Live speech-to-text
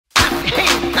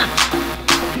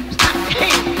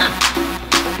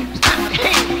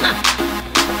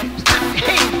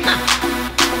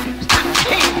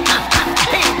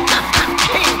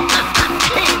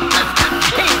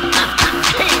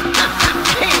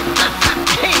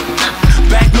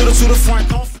To the front.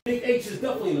 Big H is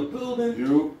definitely in the building.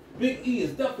 Yo. Big E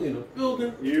is definitely in the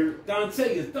building. Yo.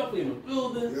 Dante is definitely in the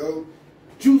building. Yo.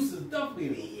 Juice is definitely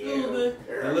in the building.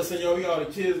 And listen, yo, we got all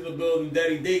the kids in the building.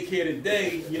 Daddy daycare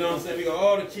today. You know what I'm saying? We got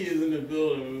all the kids in the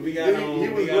building. We got He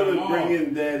was going to bring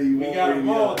in Daddy. We got them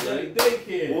all. Daddy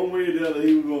daycare. One way or the other,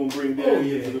 he was going to bring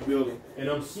Daddy into the building. And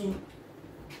I'm Soup.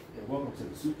 And welcome to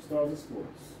the Superstars of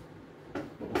Sports.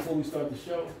 But before we start the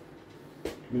show,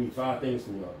 we need 5 things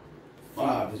from y'all.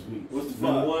 5 this week. What's the 5?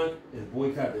 Number 1 is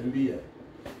boycott the NBA.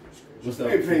 What's that?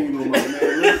 Ain't paying you no money,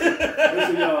 man.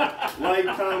 Listen, y'all. Like,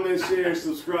 comment, share,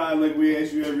 subscribe like we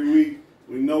ask you every week.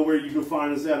 We know where you can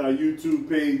find us at our YouTube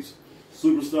page,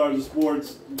 Superstars of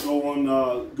Sports. Go on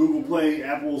Google Play,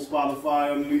 Apple,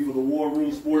 Spotify, underneath of the War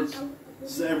Room Sports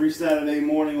every Saturday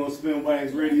morning on Spin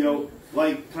Wags Radio.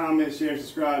 Like, comment, share,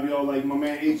 subscribe, y'all. Like my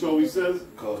man H always says,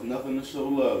 cost nothing to show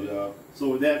love, y'all. So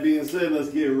with that being said, let's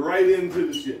get right into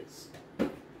the shits.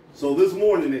 So this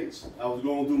morning, H, I was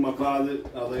going through my closet.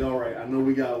 I was like, all right, I know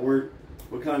we got work.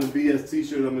 What kind of BS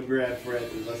t-shirt I'm going to grab for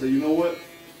after? I said, you know what?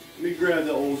 Let me grab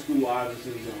the old school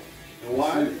Iverson jump. And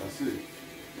why? I see.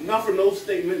 Not for no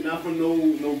statement, not for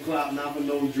no clout, not for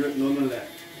no drip, none of that.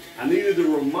 I needed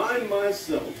to remind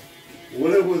myself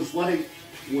what it was like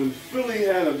when Philly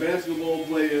had a basketball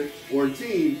player or a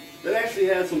team that actually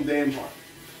had some damn heart.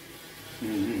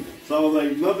 Mm-hmm. So I was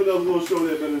like, nothing else going to show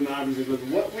that better than Iverson, because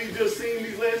what we just seen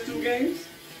these last 2 games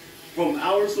from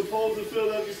our supposed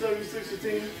Philadelphia 76ers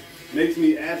team makes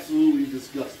me absolutely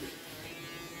disgusted.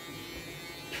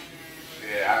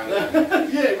 Yeah,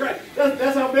 yeah, right.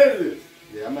 That's how bad it is.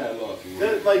 yeah, I'm at a loss.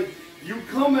 Like, you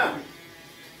come out,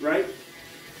 right,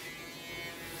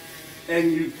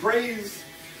 and you praise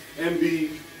Embiid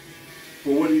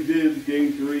for what he did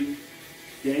Game 3,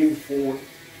 Game 4,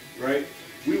 right?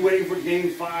 We waiting for Game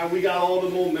 5. We got all the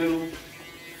momentum.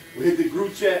 We hit the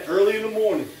group chat early in the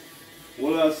morning.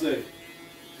 What did I say?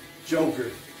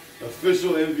 Joker,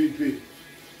 official MVP,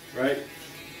 right?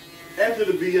 After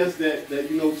the BS that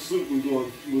you know Soup was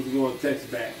going to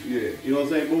text back. Yeah. You know what I'm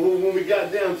saying? But when we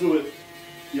got down to it,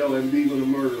 yo, Embiid gonna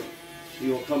murder him. He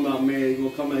gonna come out mad. He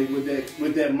gonna come out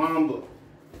with that Mamba.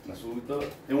 That's what we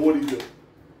thought. And what he do?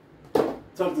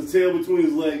 Tucked the tail between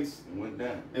his legs. And went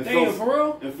down. And Damn, for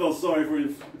real? And felt sorry for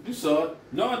you. You saw it.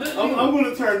 No, I didn't. I'm going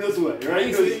to turn this way, right?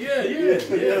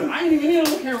 Yeah. I ain't even here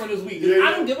on camera this week. Yeah.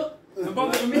 I don't give a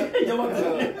about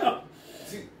the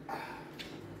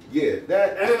Yeah,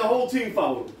 that. And then the whole team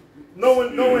followed. No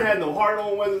one had no heart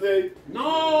on Wednesday.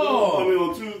 No. I mean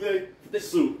on Tuesday.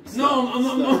 Soup. No,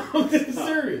 I'm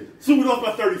serious. Soup was off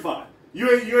by 35. You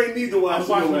ain't need to watch. I was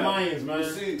watching the Mayans, man.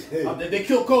 See, they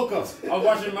killed Coco. I was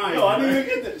watching the Mayans. Yo, I didn't even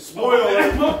get that.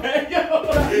 Spoiler. My bad.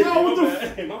 Yo, what the?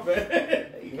 Hey, my bad.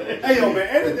 Hey, yo, man,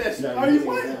 edit that shit. Are you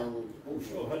playing?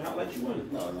 How let you win?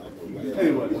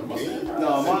 Anyway.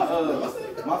 no,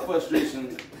 my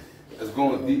frustration is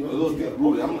going deep, a little deep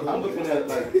rooted. I'm looking at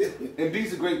like,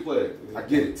 Embiid's a great player. I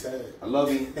get it. I love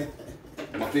him.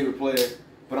 My favorite player.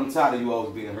 But I'm tired of you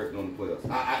always being hurt on the playoffs.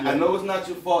 I know it's not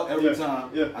your fault every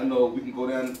time. Yeah. I know we can go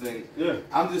down to things. Yeah.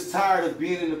 I'm just tired of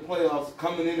being in the playoffs,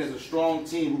 coming in as a strong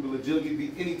team who can legitimately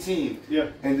beat any team. Yeah.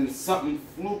 And then something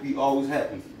fluky always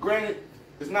happens. Granted,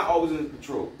 it's not always in his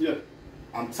control. Yeah.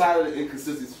 I'm tired of the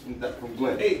inconsistencies from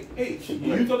Glenn. Hey,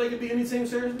 you thought they could beat any team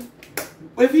seriously?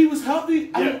 If he was healthy,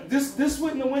 Yeah. this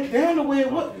wouldn't have went down the way it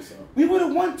was. So. We would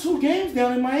have won 2 games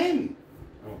down in Miami.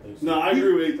 I don't think so. No, I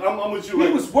agree with you. I'm with you.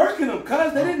 He was working them,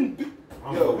 cuz they didn't.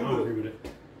 I don't agree with it.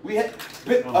 We had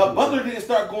Butler didn't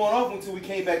start going off until we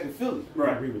came back to Philly.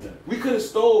 I agree with that. We could have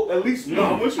stole at least one. No,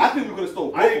 I'm with you. I think we could have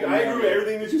stole. I agree with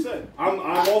everything that you said. I'm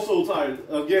also tired.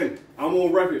 Again, I'm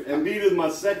on record. Embiid is my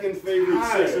second favorite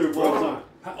Sixer of all time.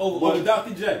 Over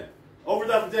Dr. J. Over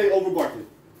Dr. J, over Barkley.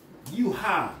 You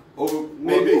high. Over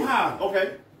Maybe. You high.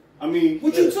 Okay. I mean.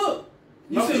 What you took?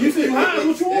 You said you high.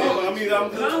 What you want? I mean, I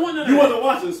don't want none of you that. wasn't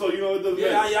watching, so you know it doesn't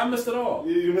matter. Yeah, I missed it all.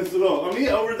 You missed it all. I mean,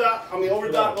 over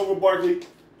Doc, over Barkley.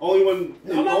 Only one.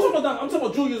 I'm not talking about Doc. I'm talking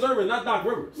about Julius Erving, not Doc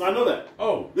Rivers. I know that.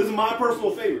 Oh. This is my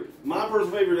personal favorite. My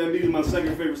personal favorite. Embiid is my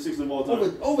second favorite Sixer of all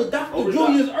time. Over Dr. Over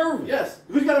Julius Doc. Erving. Yes.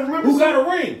 You got to remember. Who got a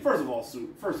ring? First of all, Sue.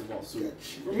 For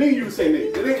me and you the same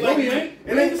age. It ain't like we ain't.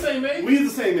 It We ain't the same age. We the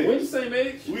same age. We the same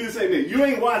age. We the same age. You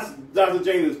ain't watched Dr.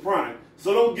 James' prime,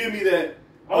 so don't give me that.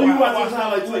 Oh, you watch his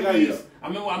highlights like I used. I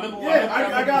remember. Yeah,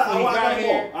 I watched them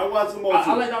all. I watched them all too.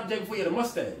 I like Dr. J before he had a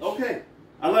mustache. Okay.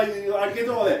 I get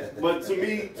all that. But to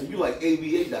me, So you like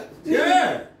ABA doctors?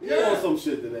 Yeah. you on some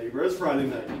shit today, bro. It's Friday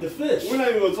night. The fish. We're not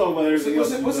even gonna talk about everything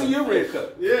else. What's in your red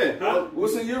cup? Yeah.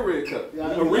 What's in your red cup?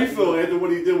 A refill after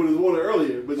what he did with his water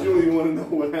earlier, but you don't even want to know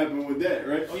what happened with that,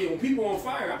 right? Oh yeah, when people on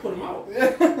fire, I put them out. No,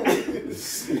 don't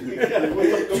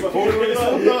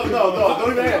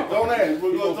even ask. Don't ask.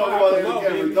 We're gonna talk about it on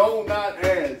camera. Don't not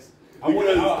ask. I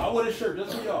want a shirt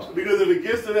just for y'all. Because if it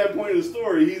gets to that point in the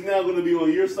story, he's now going to be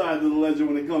on your side of the ledger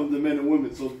when it comes to men and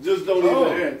women. So just don't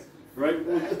even ask, right?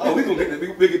 Oh, we're gonna get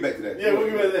that. We'll get back to that. Yeah, we'll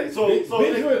get back to that. So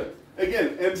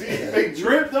again, Embiid, big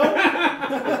drip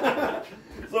though.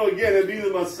 So again, Embiid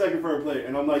is my second favorite player,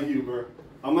 and I'm like you, bro.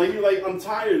 I'm like you. Like I'm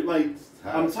tired. Like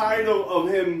I'm tired of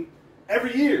him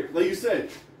every year. Like you said,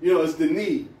 you know, it's the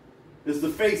knee, it's the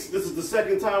face. This is the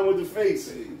second time with the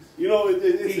face. You know,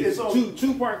 it's all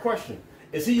two-part question.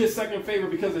 Is he your second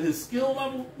favorite because of his skill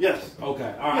level? Yes.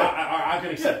 Okay. All right. I can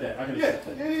accept that. I can accept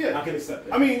that. Yeah. I can accept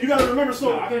that. I mean, you got to remember.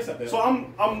 So I can accept that. So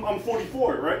I'm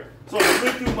 44, right? So I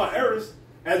lived through my eras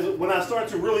as when I started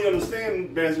to really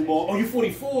understand basketball. Oh, you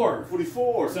 44.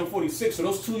 44. So I'm 46. So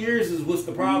those 2 years is what's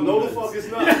the problem? No, the fuck it's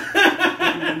not.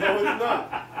 No, it's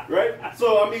not. Right?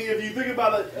 So, I mean, if you think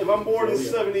about it, if I'm born in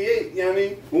 78, you know what I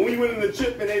mean? When we went in the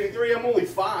chip in 83, I'm only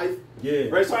 5. Yeah.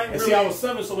 Right? So I ain't and really, see, I was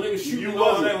 7, so when they was shooting, you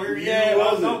wasn't. I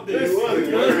was out there. You wasn't.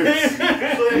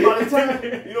 So then by the time,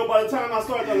 by the time I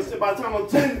started to understand, by the time I'm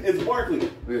 10, it's Barkley. Yeah.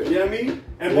 You know what I mean?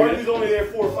 And Barkley's only there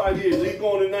 4 or 5 years. He's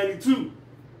going to 92.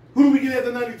 Who do we get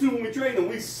after 92 when we trade him?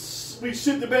 We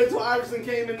shipped the bed until Iverson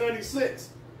came in 96.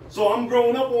 So I'm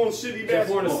growing up on shitty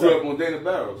basketball. Grew up on Dana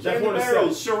Barrows. Dana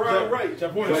Barrows, Sherrod Wright, the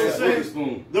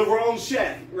wrong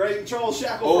Shaq, right? Charles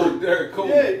Shackelford. Oh, Derek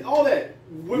Coleman. Yeah, all that.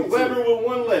 Weber with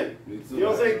one leg. You know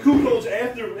what I'm saying? Kukoc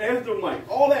after Mike.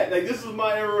 All that. Like, this is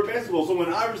my era of basketball. So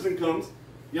when Iverson comes,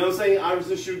 you know what I'm saying?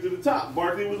 Iverson shoot to the top.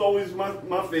 Barkley was always my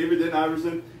favorite, then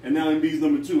Iverson, and now Embiid's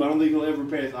number 2. I don't think he'll ever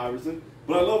pass Iverson.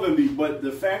 But I love Embiid. But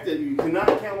the fact that you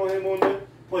cannot count on him on the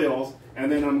playoffs,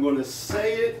 and then I'm going to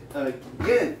say it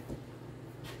again.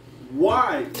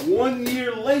 Why, 1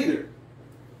 year later,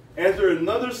 after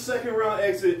another second-round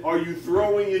exit, are you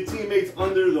throwing your teammates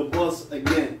under the bus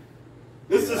again?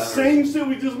 It's the same shit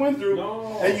we just went through,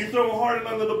 and you throw Harden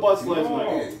under the bus last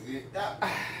night.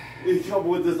 You come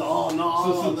with this,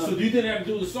 So do you think that had to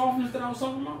do with the softness that I was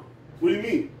talking about? What do you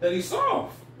mean? That he's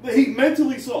soft. He's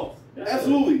mentally soft. Yeah.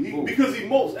 Absolutely. Because he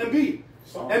molts. Embiid.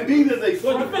 Embiid is a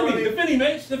front-running. Defending,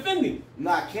 mate. Defending.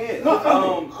 No, I can't. I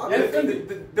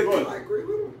agree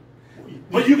with him.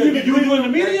 But you can agree with the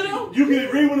media though? You can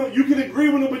agree with him. You can agree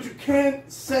with him, but you can't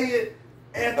say it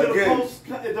after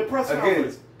the press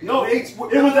conference. No, it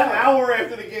was an hour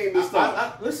after the game this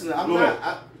time. Listen, I'm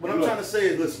not. What I'm trying to say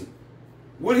is, listen.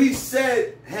 What he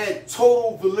said had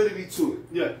total validity to it.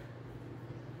 Yeah.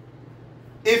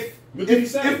 What did he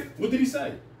say? What did he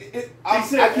say? I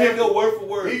can't go word for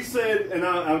word. He said, and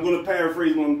I'm going to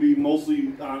paraphrase. I'm going to be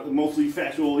mostly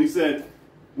factual. He said,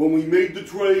 when we made the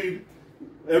trade,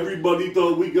 everybody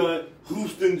thought we got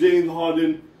Houston James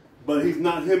Harden, but he's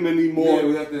not him anymore. Yeah,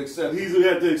 we have to accept. We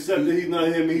have to accept that he's not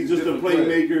him. He's just a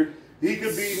playmaker. He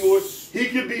could be more. He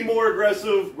could be more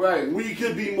aggressive. Right. We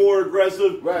could be more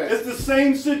aggressive. Right. It's the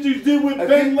same shit you did with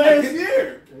Ben last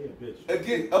year.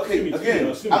 Again,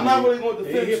 I'm not really going to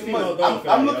defend too much.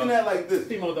 I'm looking at it like this.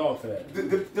 Female dog for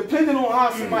that. Depending on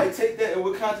how somebody take that and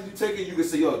what content you take it, you can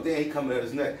say, yo, damn, he coming at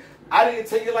his neck. I didn't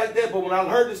take it like that, but when I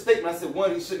heard the statement, I said,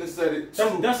 one, he shouldn't have said it.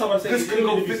 That's how I said this could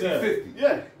go 50-50.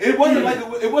 Yeah. It wasn't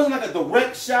like a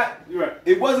direct shot. Right.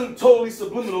 It wasn't totally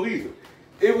subliminal either.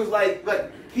 It was like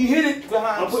he hit it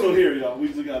behind. I'm still here, y'all. We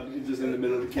just in the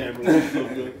middle of the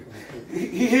camera.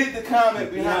 He hit the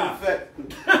comment behind the fact. He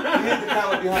hit the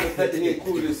comment behind the fact that he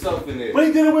included himself in there. But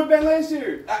he did it with Ben last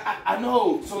year. I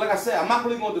know. So like I said, I'm not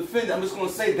really going to defend it. I'm just going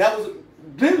to say that was.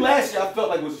 Then last year I felt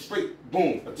like it was a straight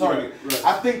boom, a target. Right.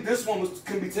 I think this one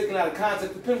can be taken out of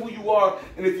context. Depending who you are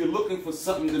and if you're looking for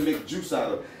something to make juice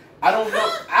out of. I don't know.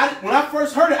 When I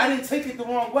first heard it, I didn't take it the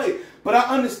wrong way, but I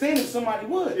understand if somebody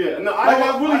would. Yeah, no, I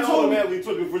automatically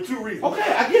took it for 2 reasons.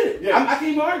 Okay, I get it. Yeah. I can't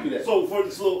even argue that.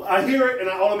 So I hear it and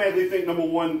I automatically think number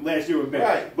one last year was bad.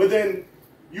 Right. But then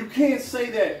you can't say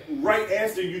that right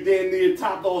after you damn near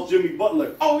topped off Jimmy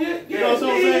Butler. Oh yeah, you know what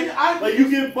I'm saying? Like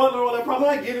you give Butler all that problem.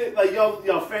 I get it. Like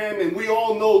y'all fam, and we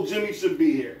all know Jimmy should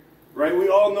be here. Right, we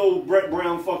all know Brett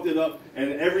Brown fucked it up,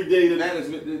 and every day that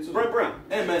management did too. Brett Brown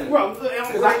and management. Bro,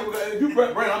 if you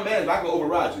Brett Brown, I'm management. I can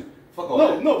override you. Fuck all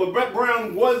that. No, but Brett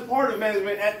Brown was part of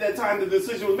management at that time. The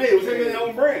decision was made. It was him and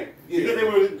Elton Brand because they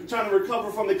were trying to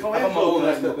recover from the collapse. I'm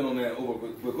not stepping on that over,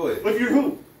 but go ahead. But you're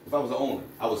who? If I was the owner,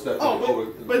 I would step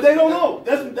over. But they don't know.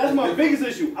 That's my biggest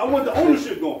issue. I want the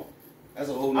ownership gone. That's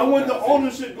a whole I nother want the conversation.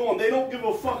 ownership going. They don't give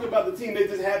a fuck about the team. They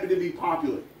just happy to be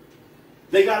popular.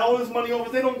 They got all this money over.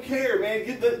 They don't care, man.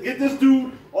 Get this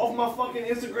dude off my fucking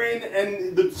Instagram,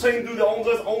 and the same dude that owns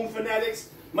us, Fanatics.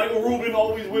 Michael Rubin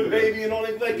always with baby and all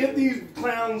that. Like, get these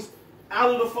clowns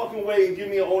out of the fucking way and give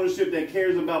me an ownership that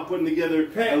cares about putting together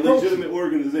a legitimate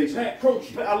organization. Pat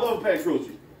Croce. I love Pat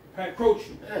Croce. Pat Croce.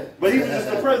 Yeah. But he was just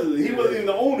the president. He wasn't even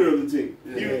the owner of the team.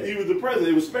 He was the president.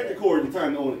 It was Spectacor at the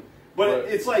time to own it. But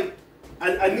it's like,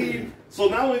 I need, so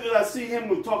not only did I see him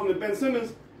with talking to Ben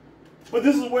Simmons, but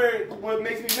this is where what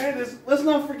makes me mad is, let's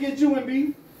not forget you,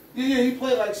 Embiid. Yeah, he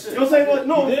played like shit. You know what I'm saying? Like,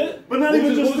 no, He did? but not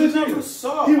even just this year. He was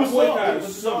soft. He was boycotted.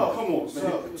 soft. Come on, man. I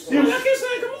mean, I keep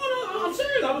saying, come on, I'm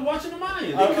serious. I was watching the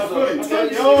Mayans. I feel you.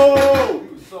 He Yo,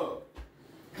 was soft.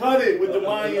 cut it with the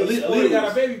Mayans. Alita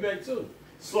got a baby back too.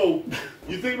 So,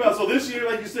 you think about, so this year,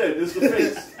 like you said, it's the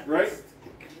face, right?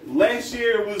 Last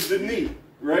year was the knee,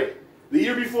 right? The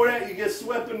year before that, you get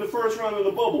swept in the first round of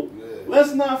the bubble. Yeah.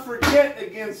 Let's not forget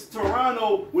against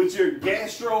Toronto with your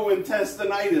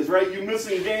gastrointestinitis, right? You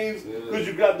missing games because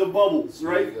you got the bubbles,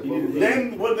 right? Yeah, bubbles.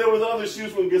 Then there was other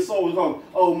shoots when Gasol was on.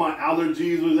 Oh, my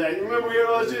allergies was that. Remember hearing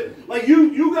all that shit? Like,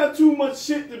 you got too much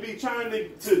shit to be trying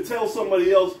to tell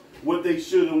somebody else what they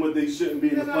should and what they shouldn't be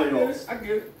in the playoffs. I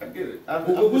get it.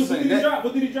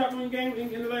 What did he drop in the game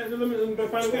in the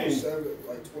final game? 27,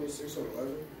 like 26 or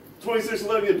 11.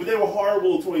 26-11, yeah, but they were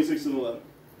horrible at 26-11.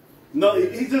 No,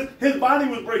 his body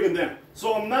was breaking down.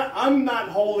 So I'm not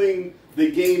holding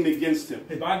the game against him.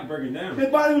 His body breaking down. His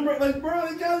body was breaking, like, bro,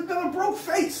 they got a broke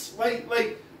face.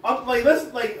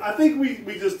 I think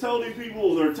we just tell these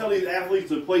people or tell these athletes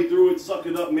to play through it, suck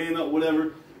it up, man up,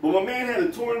 whatever. But my man had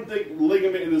a torn thick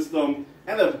ligament in his thumb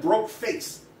and a broke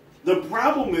face. The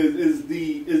problem is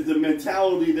the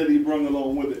mentality that he brought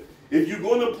along with it. If you're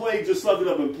going to play, just suck it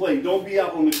up and play. Don't be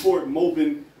out on the court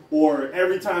moping, or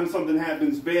every time something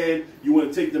happens bad, you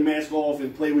want to take the mask off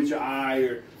and play with your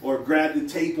eye, or grab the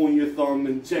tape on your thumb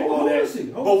and check all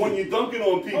that. But when you dunk it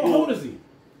on people... How old is he?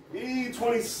 He's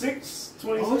 26,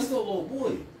 27. Oh, he's still a little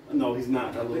boy. No, he's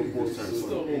not. That little boy. He's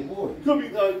still a little boy. Could be,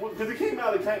 because it came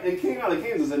out of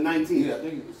Kansas at 19. Yeah, I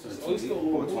think it was Oh, he's still a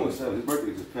little boy. 27. His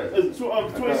birthday just passed.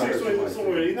 26, 27,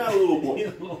 somewhere. He's not a little boy. He's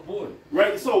a little boy.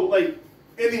 Right? So, like,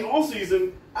 in the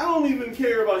offseason, I don't even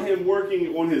care about him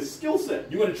working on his skill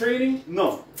set. You want to trade him?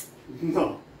 No.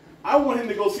 I want him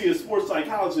to go see a sports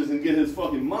psychologist and get his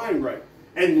fucking mind right.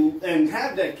 And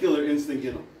have that killer instinct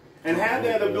in him. And have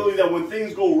that ability that when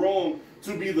things go wrong,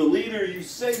 to be the leader you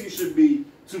say you should be,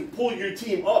 to pull your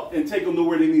team up and take them to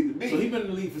where they need to be. So he's been in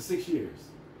the league for 6 years.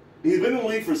 He's been in the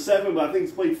league for 7, but I think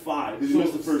he's played 5. He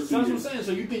missed the first 2 That's what I'm years. saying.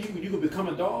 So you think you could become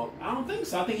a dog? I don't think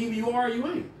so. I think either you are or you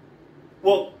ain't.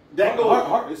 Well, that goes.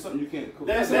 Heart is something you can't coach.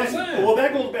 That's what I'm saying. Well,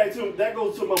 that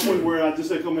goes to my point where I just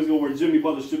said come and go where Jimmy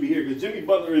Butler should be here, because Jimmy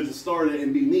Butler is the star that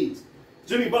Embiid needs.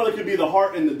 Jimmy Butler could be the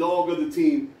heart and the dog of the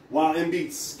team, while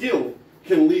Embiid's skill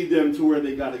can lead them to where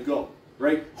they got to go.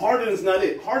 Right? Harden is not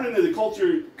it. Harden is a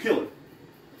culture killer.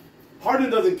 Harden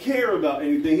doesn't care about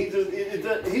anything.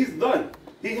 He's done.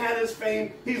 He had his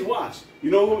fame. He's watched.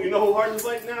 You know who Harden's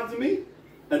like now to me?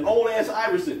 An old ass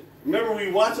Iverson. Remember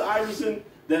we watched Iverson,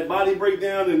 that body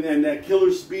breakdown and that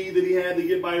killer speed that he had to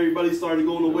get by everybody started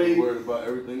going away. Worried about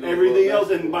everything else,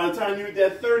 and by the time you hit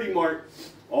that 30 mark,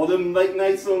 all them late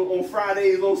nights on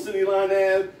Fridays on City Line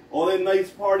Ave, all that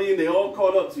nights partying, they all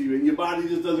caught up to you, and your body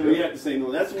just doesn't react the same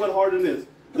way. That's what Harden is.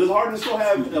 Does Harden still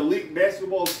have elite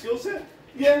basketball skill set?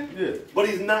 Yeah. But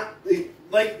he's not,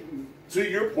 like, to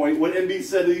your point, when Embiid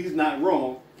said that he's not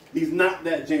wrong, he's not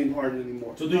that James Harden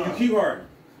anymore. So do you keep Harden?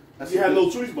 You have no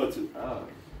choice but to.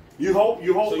 You hope. So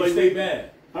you like stay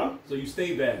bad. Huh? So you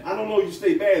stay bad. I don't know if you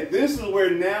stay bad. This is where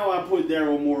now I put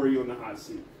Daryl Morey on the hot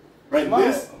seat. Right?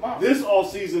 This all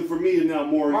season for me is now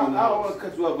Morey on the hot seat. I don't want to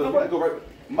cut you up, but I go right.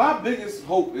 My biggest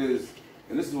hope is,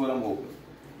 and this is what I'm hoping.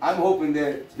 I'm hoping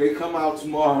that they come out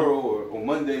tomorrow or on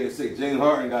Monday and say James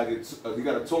Harden he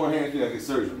got a torn hand, he got to get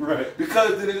surgery. Right.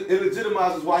 Because then it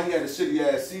legitimizes why he had a shitty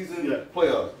ass season,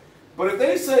 playoffs. But if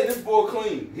they say this boy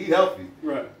clean, he healthy,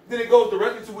 right, then it goes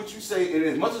directly to what you say, and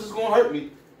as much as it's going to hurt me,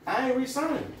 I ain't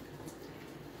re-signing.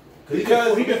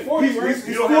 Because he been 40, right?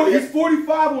 He's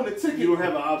 45 on the ticket. You don't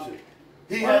have an option.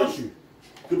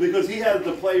 Because he has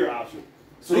the player option.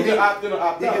 So he can opt in or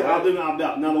opt out. He can opt in or opt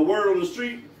out. Now the word on the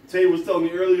street, Tay was telling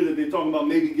me earlier that they're talking about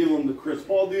maybe giving him the Chris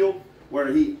Paul deal,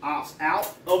 where he opts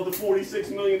out of the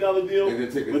 $46 million deal,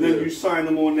 but then you sign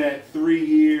him on that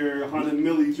 3-year, $100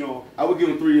 million joint. I would give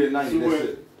him 3 years, 90. That's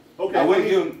it. Okay. I wouldn't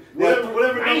give him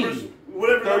whatever numbers,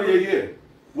 30 a year.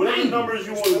 Whatever numbers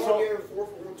you want to talk. $4 for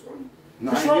 120.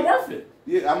 No, It's not worth it.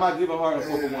 Yeah, I'm not giving Harden 4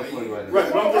 for 120 right now.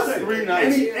 Right, but I'm just saying.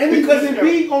 390. Because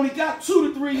Embiid only got 2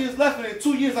 to 3 years left, and in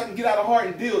 2 years I can get out of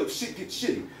Harden deal if shit gets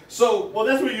shitty. So, well,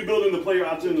 that's where you're building the player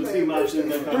option, the team option.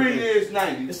 That kind 3 years,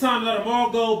 90. It's time to let them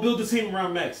all go. Build the team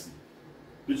around Maxey.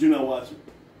 But you're not watching.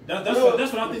 That's what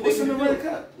I think. What's they in the need to red do.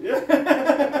 cup?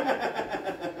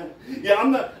 Yeah,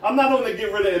 I'm not on the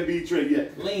get rid of Embiid trade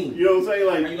yet. Lean. You know what I'm saying?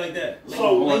 Like, How you like that?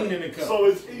 So, lean in the cup. So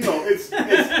it's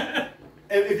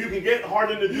and if you can get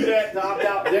Harden to do that to opt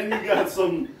out, then you got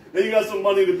some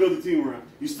money to build a team around.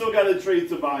 You still got to trade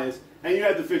Tobias, and you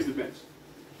have to fix the bench.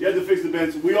 You have to fix the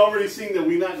bench. We already seen that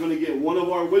we're not going to get one of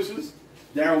our wishes.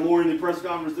 Daryl Moore in the press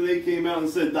conference today came out and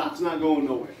said Doc's not going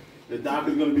nowhere. That Doc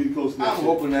is going to be the coach next I'm year.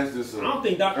 hoping that's just I don't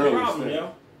think Doc's the problem,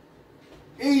 yo.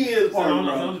 He is part of the I'm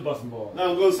problem. just busting balls. I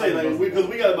was going to say, like, because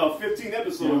we got about 15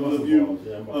 episodes of you.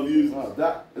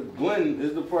 Glenn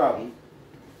is the problem,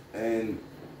 and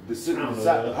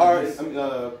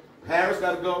know, Harris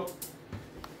got to go.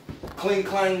 Clean,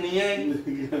 Klein, Niang,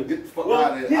 get the fuck Well,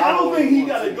 out of here. I don't think he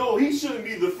got to go. He shouldn't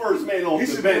be the first man off He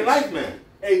the should be the bench. life man.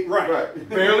 Hey, right. Right.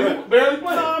 Barely Right. playing.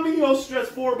 No, I mean, you know, stretch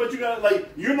forward, but you got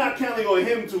you're not counting on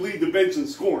him to lead the bench in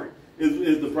scoring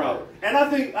is the problem. And I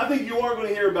think you are going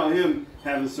to hear about him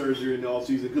having surgery in the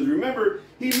offseason because remember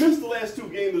he missed the last 2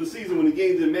 games of the season when the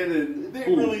games didn't matter.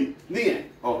 They really Niang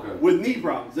with knee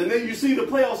problems, and then you see the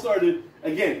playoffs started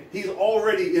again. He's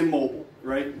already immobile,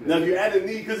 right? Now if you add a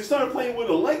knee because he started playing with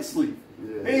a leg sleeve.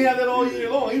 Yeah. He had that all year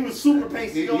long. He was super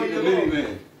pasty all year long.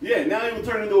 Man. Yeah, now he will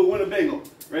turn into a Winnebago,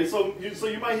 right? So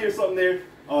you might hear something there.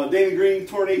 Danny Green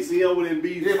tore an ACL with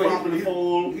Embiid dropping the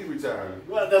phone. He retired.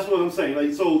 Well, that's what I'm saying.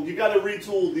 Like, so you got to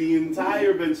retool the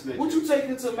entire bench next What year. you take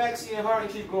into Maxey and Harden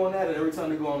keep going at it every time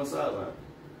they go on the sideline?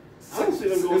 I don't see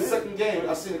them going The at it. second game,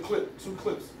 I seen a clip, 2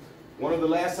 clips. One of the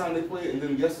last time they played, and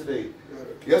then yesterday.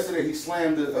 Yesterday he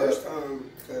slammed the First time,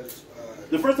 because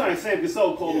The first time Sam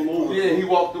Cassell called him over. yeah, he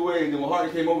walked away, and then when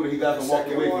Harden came over, he got up and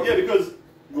walked away. Yeah, because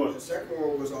the second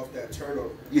one was off that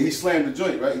turnover. Yeah, he slammed the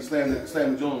joint, right? He slammed the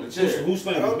joint on the chair. Who's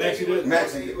playing? I don't Maxey think he did?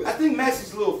 Maxey. I think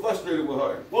Maxey's a little frustrated with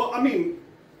Harden. well, I mean,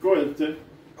 go ahead, Tim.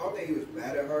 I don't think he was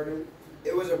mad at Harden.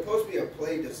 It was supposed to be a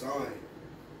play design.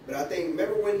 But I think,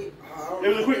 remember when he... It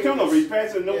was a quick turnover. He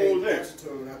passed it and no one was there. Passed it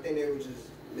to him, and I think they were just...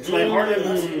 It's like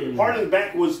Harden's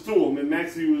back was to him, and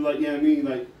Maxey was like, yeah, I mean,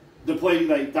 like, the play,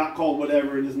 like, Doc called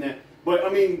whatever and this and that. But, I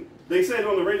mean, they said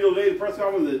on the radio today, the press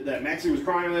conference, that Maxey was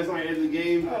crying last night after the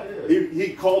game. Oh, yeah.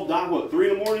 He called Doc, what, 3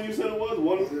 in the morning you said it was?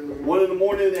 1 in the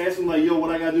morning, asked him, like, yo,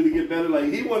 what I got to do to get better?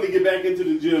 Like, he wanted to get back into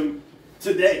the gym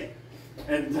today.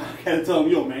 And Doc had to tell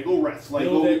him, yo, man, go rest. Like,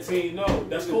 Build go. that team. No,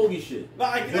 that's Kobe shit. No,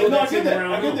 I Build get team that.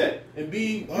 around I get him. that. And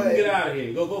you can get out of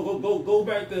here. Go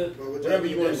back to would whatever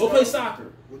you you want. do Go this play time?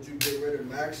 soccer. Would you get rid of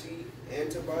Maxey and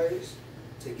Tobias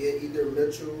to get either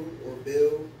Mitchell or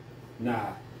Bill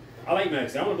Nah. I like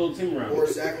Maxey. I want to build a team around or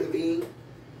him. Zach LaVine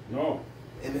No.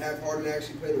 and have Harden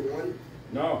actually play the 1?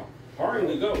 No. Harden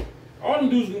can go. All them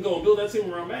dudes can go and build that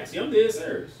team around Maxey. I'm dead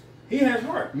serious. He has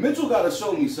heart. Mitchell got to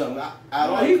show me something. I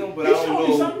No, like he- him, but he I showed me don't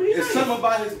know. something. He It's nice. something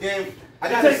about his game. I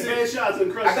He got to takes see. bad shots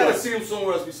and crush I got to shots. see him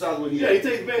somewhere else besides what he Yeah, has. he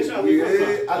takes bad shots and crush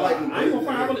Yeah, shots. I like him. I ain't gonna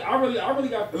front. I really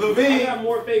got. LaVine. I got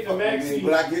more faith in Maxey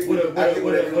But I get with a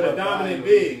what dominant Bradley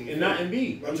big Beal. and not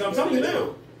Embiid. I'm telling you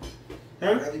now.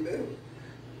 Huh? Bradley Bill.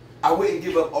 I wouldn't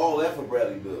give up all that for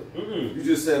Bradley Bill. Mm-mm. You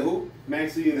just said who?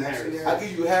 Maxey and Maxey Harris. and I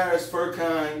give you Harris,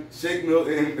 Furkan, Shake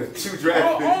Milton, and 2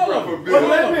 draft picks all of for them. Bill. Well,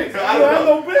 that makes- I we don't don't have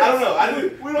know. no picks. I don't know.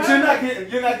 We don't But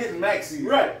have you're not getting Maxey.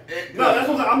 Right. No, that's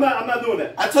what I'm not doing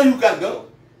that. I tell you who got to go.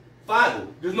 Five.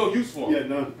 There's no use for him. Yeah,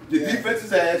 none. Your Yeah. defense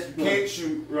is ass. You can't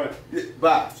shoot. Right.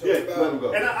 Bye. So Yeah, what Let him about,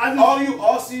 go. And I just, All you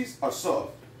Aussies are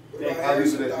soft. what about Yeah, I'll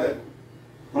Harris leave and it at that.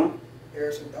 Doug? huh?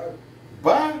 Harris and Doug?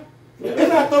 Bye. They're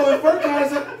not throwing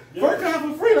Furkan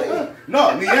for free. Like,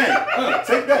 no, Niang.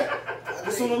 Take that.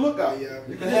 Just on the lookout. Yeah.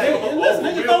 You can have it. Listen,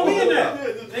 they can throw me in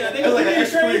there. Yeah, They That's like an can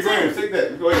extra trade 3 grand. too. Take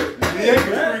that. Go ahead. Niang gets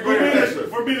 3 grand extra.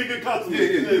 for me to get customer. Yeah,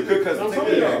 you good cousin. I'm Take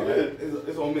telling that. y'all, Man.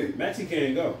 It's on me. Maxey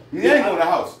can't go. Niang on the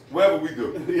house. Wherever we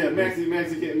do. Yeah, Maxey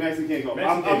can't go. Maxey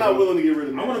I'm can't not go. willing to get rid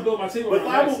of I Maxey. want to build my team But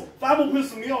around Maxey. Thibault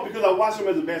pisses me off because I watch him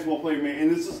as a basketball player, man,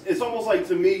 and it's almost like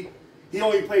to me he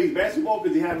only plays basketball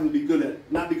because he happens to be good at it,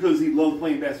 not because he loves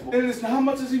playing basketball. And it's how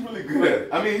much is he really good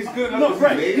at? I mean, he's good enough. No, because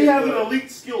right. made He it, has an but-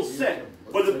 elite skill set.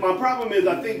 But my problem is,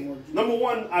 I think, number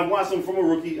one, I watched him from a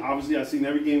rookie. Obviously, I've seen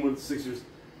every game with the Sixers.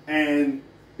 And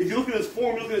if you look at his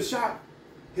form, you look at his shot,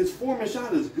 his form and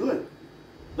shot is good.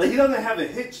 Like, he doesn't have a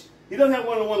hitch. He doesn't have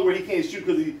one of the ones where he can't shoot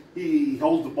because he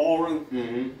holds the ball.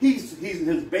 Mhm.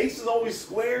 His base is always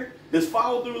square. His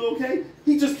follow through is okay.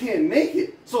 He just can't make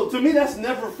it. So to me, that's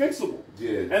never fixable.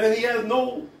 Yeah. And then he has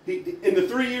no. In the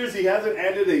 3 years, he hasn't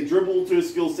added a dribble to his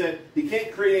skill set. He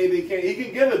can't create anything. He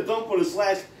can get a dunk or a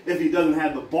slash if he doesn't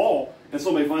have the ball and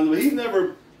somebody finds it. But he's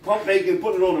never pump faking,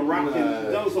 putting it on a rock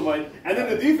and dunk somebody. And then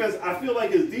the defense, I feel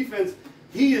like his defense,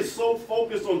 he is so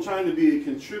focused on trying to be a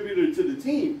contributor to the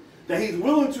team that he's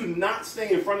willing to not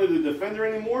stay in front of the defender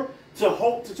anymore to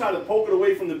hope to try to poke it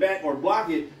away from the back or block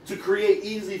it to create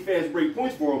easy, fast break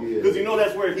points for him. Because you know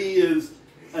that's where he is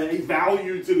a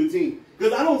value to the team.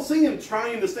 Because I don't see him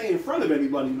trying to stay in front of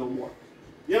anybody no more.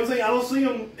 You know what I'm saying? I don't see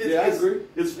him. I agree.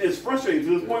 It's frustrating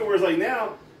to the point where it's like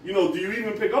now, you know, do you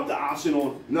even pick up the option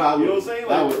on him? No, I You know wouldn't. what I'm saying?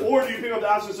 I Like, wouldn't. or do you pick up the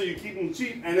option so you keep him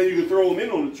cheap and then you can throw him in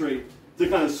on the trade to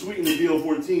kind of sweeten the deal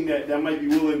for a team that might be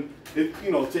willing,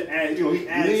 you know, to add. You know, he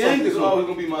adds. Lee something Yang is to always it.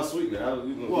 gonna be my sweetener.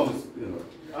 You know.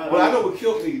 I But I know what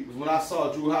killed me was when I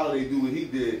saw Drew Holiday do what he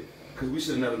did, because we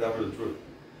should have never got rid of Drew.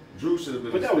 Drew should have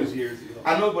been. But that was years ago.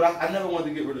 I know, but I never wanted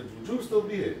to get rid of Drew. Drew still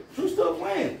be here. Drew still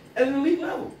playing at an elite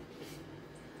level.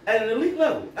 At an elite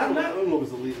level. I don't know if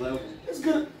it's elite level. It's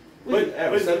good. But,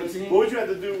 Average but 17. what you had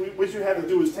to do, what you had to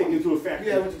do is take into effect.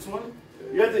 Yeah, went to 20.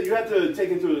 You had to take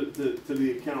into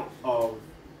the account of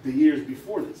the years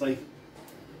before this. Like,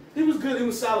 He was good. He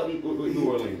was solid with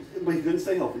New Orleans. but he couldn't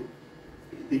stay healthy.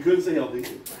 He couldn't stay healthy,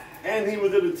 and he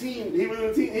was in a team. He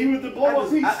was the blow up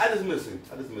piece. I just miss him.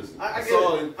 I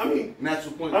saw get it. I mean,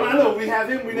 natural point. I know we have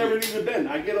him. We never needed Ben.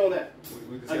 I get all that.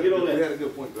 I get all that. We had a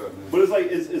good point guard, man. But it's like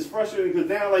it's frustrating because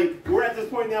now like we're at this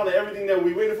point now that everything that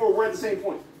we waited for, we're at the same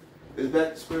point. It's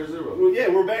back to square zero. Well, yeah,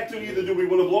 we're back to either do we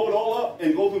want to blow it all up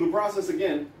and go through the process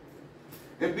again.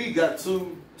 And B got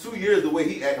two years the way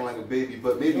he acting like a baby,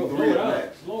 but maybe Blow three it at up.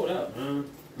 max. Blow it up, man.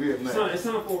 Three at It's max.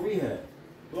 time for a rehab.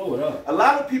 Blow it up. A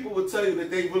lot of people would tell you that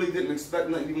they really didn't expect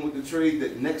nothing, even with the trade,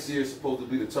 that next year is supposed to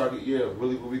be the target year of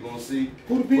really what we're going to see.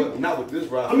 Who the people? But not with this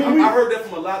roster. I mean, I heard that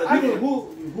from a lot of I mean,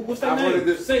 different. what's that I've heard name? of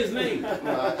this- Say his name. I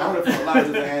heard it from a lot of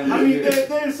different analysts. I mean,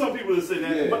 there's some people that say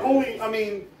that, Yeah. but only. I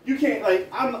mean, you can't like.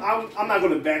 I'm not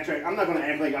going to backtrack. I'm not going to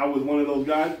act like I was one of those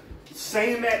guys.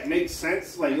 Saying that makes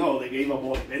sense. Like, oh, they gave up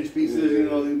all the bench pieces. Yeah. You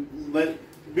know, That's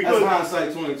because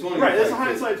hindsight 2020. right. That's type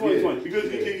hindsight shit. 2020. Yeah.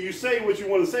 Because Yeah. you say what you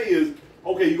want to say is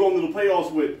okay. You go into the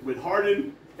playoffs with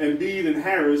Harden, Embiid, and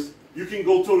Harris. You can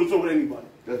go toe to toe with anybody.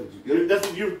 That's what you get. That's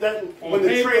what you. That On when the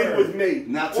paper. trade was made.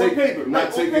 Not on take, paper. not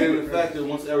right, taking on in paper. the fact that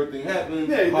once everything happens,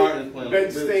 Yeah, Harden's playing Ben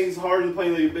like this. Staines, Harden's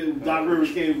playing like a bit. Doc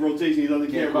Rivers came in rotation. He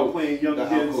doesn't care about playing young Got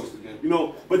kids. outcoached again. You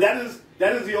know, but that is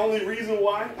the only reason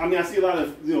why. I mean, I see a lot of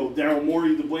Daryl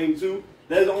Morey to blame too.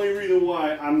 That is the only reason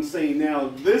why I'm saying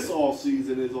now this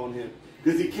offseason is on him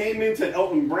because he came into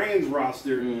Elton Brand's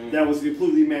roster that was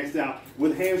completely maxed out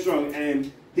with hamstrung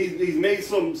and. He's made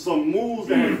some moves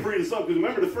that have freed us up. Because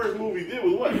remember, the first move he did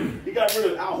was what? He got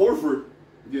rid of Al Horford.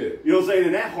 Yeah. You know what I'm saying?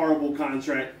 In that horrible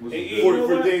contract Hey, for, you know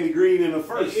for what? Danny Green in the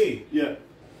first. Hey. Yeah.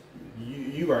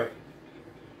 You right.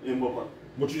 In what part?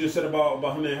 What you just said about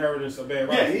him inheriting a bad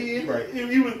Yeah, roster. he You right.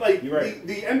 he was like You're right.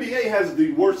 the NBA has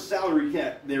the worst salary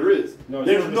cap there is. No,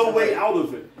 There's you're no way right. out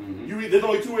of it. There's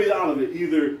only two ways out of it.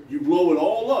 Either you blow it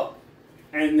all up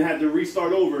and have to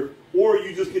restart over, or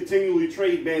you just continually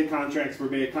trade bad contracts for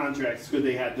bad contracts because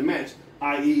they had to match.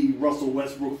 I.e., Russell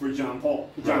Westbrook for John Wall.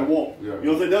 Yeah. You know what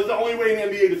I'm saying? That's the only way in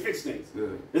the NBA to fix things. Yeah.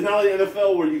 It's not like the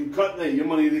NFL where you can cut, hey, your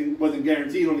money wasn't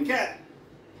guaranteed on the cap.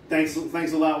 Thanks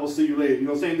a lot. We'll see you later. You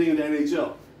know, same thing in the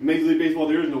NHL. Major League Baseball,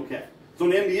 there is no cap. So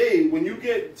in the NBA, when you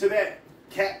get to that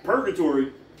cap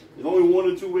purgatory, there's only one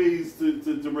or two ways to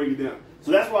break it down.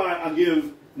 So that's why I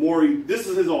give Morey, this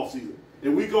is his offseason.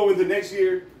 If we go into next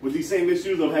year with these same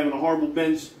issues of having a horrible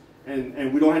bench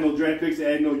and we don't have no draft picks to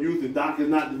add no youth and Doc is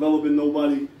not developing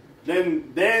nobody,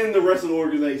 then the rest of the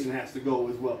organization has to go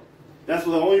as well. That's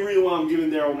the only reason why I'm giving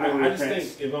Daryl Morey I a just pass.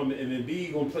 think if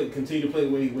Embiid gonna continue to play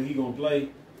the way he gonna play,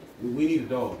 we need a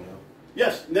dog, you know.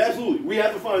 Yes, absolutely. We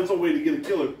have to find some way to get a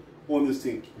killer on this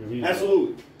team. Mhm.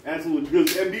 Absolutely.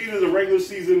 Because Embiid is a regular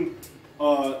season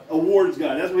awards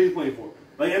guy. That's what he's playing for.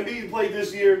 Like, Embiid played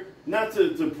this year not to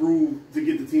prove to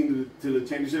get the team to the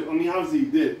championship. I mean, obviously he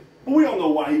did. But we don't know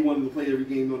why he wanted to play every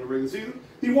game during the regular season.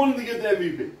 He wanted to get the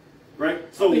MVP. Right?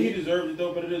 So I think he deserved it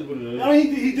though, but it is what it is. I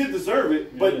mean, he did deserve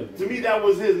it. But Yeah. to me, that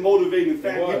was his motivating It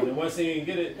factor. was, and once he didn't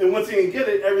get it, And once he didn't get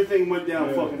it, everything went down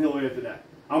Yeah. fucking hill after that.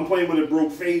 I'm playing with a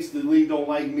broke face. The league don't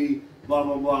like me. Blah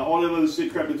blah blah. All that other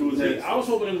shit crept into his head. I was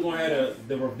hoping it was gonna have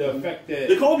the effect that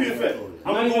The Kobe effect.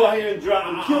 I'm gonna go out here and drop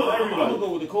and kill I'm gonna everybody. go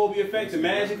with the Kobe effect, the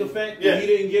magic effect. Yeah. Yeah. He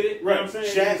didn't get it. Right. You know what I'm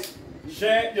saying? Shaq.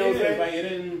 Shaq. You know what I'm saying? Like it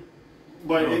didn't.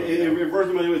 But it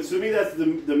reverts to me. That's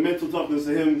the mental toughness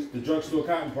of him. The drugstore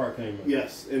cotton part came in.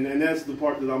 Yes, and that's the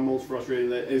part that I'm most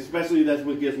frustrated at. Especially that's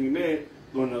what gets me mad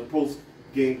during the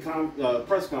post-game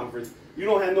press conference. You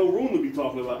don't have no room to be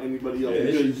talking about anybody else.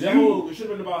 It should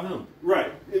have been about him.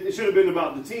 Right. It should have been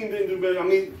about the team didn't do better. I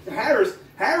mean, Harris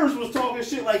was talking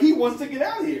shit like he wants to get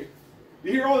out of here.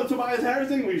 You hear all the Tobias Harris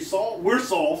thing? We're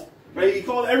soft. Right? He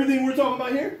called everything we're talking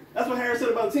about here. That's what Harris said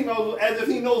about the team. As if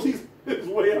he knows he's his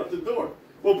way out the door.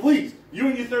 Well, please, you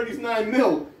and your 39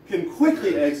 mil can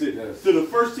quickly exit to the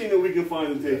first team that we can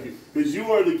find and take you. Because you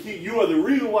are the key. You are the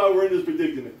reason why we're in this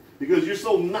predicament. Because you're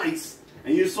so nice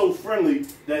and you're so friendly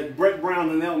that Brett Brown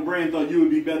and Elton Brand thought you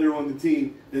would be better on the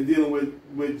team than dealing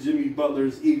with Jimmy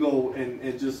Butler's ego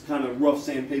and just kind of rough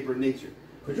sandpaper nature.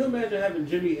 Could you imagine having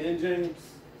Jimmy and James?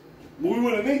 Well, we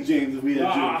wouldn't make James if we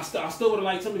had James. I still would have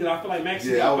liked him because I feel like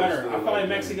Maxey got better. I feel like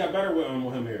Maxey got better with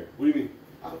him here. What do you mean?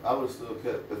 I would still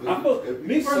kept. I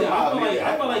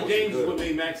feel like James would have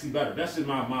made Maxey better. That's just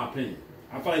my opinion.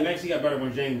 I feel like Maxey got better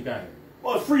when James got here.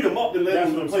 Well, it freed him up and let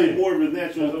him play more of his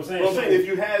natural. That's what I'm saying. If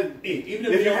you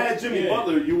had Jimmy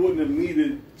Butler, you wouldn't have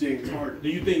needed James Harden. Do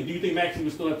you think Maxey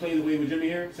would still have played the way with Jimmy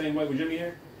here? Same way with Jimmy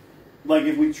here? Like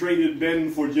if we traded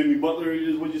Ben for Jimmy Butler,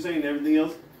 is what you're saying, and everything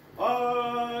else?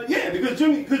 Yeah, because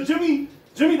Jimmy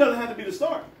doesn't have to be the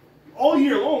star. All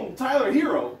year long, Tyler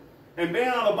Hero and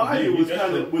Bam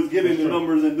Adebayo was getting the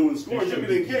numbers and doing scoring. Jimmy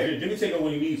didn't care. Jimmy take over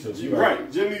when he needs to.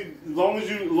 Right. Jimmy, as long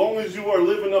as you are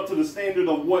living up to the standard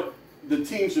of what the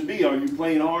team should be. Are you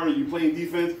playing hard? Are you playing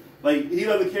defense? Like, he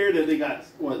doesn't care that they got,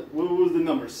 what was the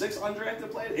number? 6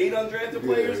 undrafted players? 8 undrafted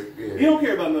players? Yeah. He don't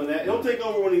care about none of that. He'll take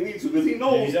over when he needs to because he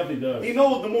knows. He definitely does. He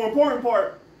knows the more important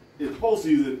part is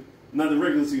postseason, not the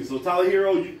regular season. So Tyler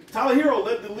Hero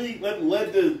led the league,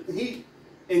 led the Heat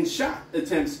in shot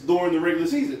attempts during the regular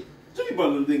season. Jimmy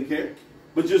Butler didn't care.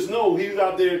 But just know he was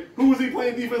out there. Who was he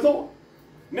playing defense on?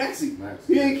 Maxey.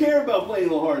 He didn't care about playing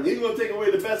a little hard. He's going to take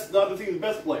away the other team's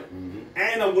best player. Mm-hmm.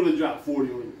 And I'm going to drop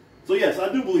 40 on you. So, yes,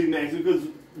 I do believe Maxey because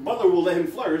Butler will let him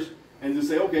flourish and just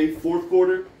say, okay, fourth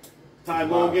quarter,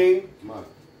 tie-ball game,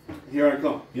 here I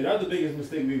come. Yeah, that's the biggest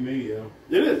mistake we made, yo.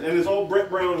 It is. And it's all Brett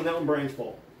Brown and Elton Brand's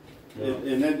fault. Yeah.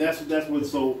 And that's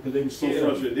what's so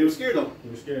frustrating. They were scared of him. They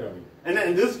were scared of him.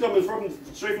 And this is coming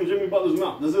straight from Jimmy Butler's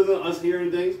mouth. This isn't us hearing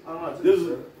things.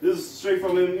 This is straight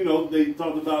from him. You know, they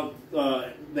talked about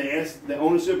they asked the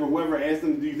ownership or whoever asked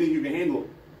them, "Do you think you can handle it?"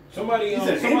 Somebody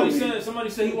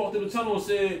said he walked through the tunnel and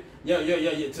said, "Yeah,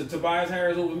 Tobias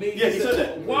Harris over me." Yeah, he said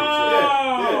that.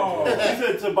 Wow. Yeah. He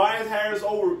said Tobias Harris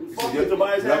over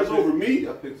Tobias Harris over me.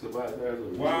 I picked Tobias Harris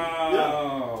over me.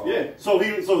 Wow. Yeah. So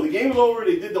the game was over.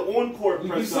 They did the on-court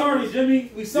press. We sorry,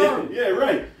 Jimmy. We sorry. Yeah.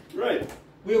 Right.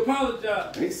 We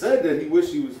apologize. He said that he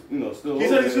wished he was, still. He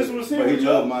said his sister was here. But he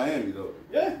loved Miami though.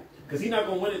 Yeah. Because he's not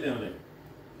gonna win it down there.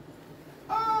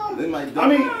 They might.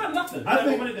 Nothing. I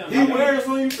think he wears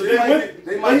on you, so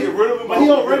they might get rid of him. But he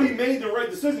already made the right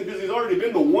decision because he's already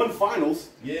been to one finals.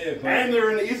 Yeah, and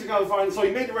they're in the Eastern Conference Finals, so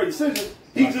he made the right decision.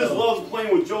 He just loves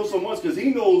playing with Joe so much because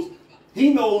he knows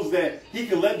that he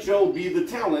can let Joe be the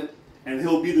talent and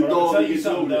he'll be the dog. I'll tell you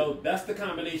something though. That's the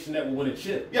combination that will win a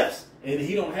chip. Yes. And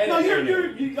he don't have no,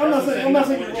 I'm not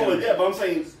saying you're wrong like that, but I'm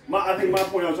saying I think my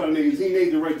point I was trying to make is he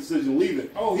made the right decision leaving.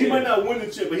 He might not win the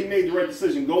chip, but he made the right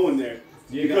decision going there.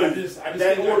 Yeah, because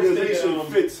that organization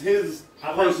fits his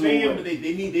personal but they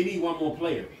need one more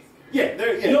player. Yeah,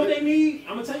 you know what they need?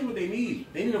 I'm gonna tell you what they need.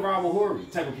 They need a Robert Horry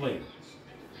type of player.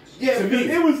 Yeah, to me,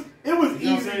 it was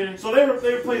easy. So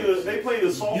they played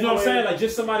the soft. You know what I'm saying? Like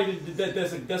just somebody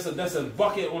that's a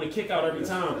bucket on a kick out every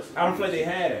time. I don't feel like they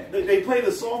had it. They played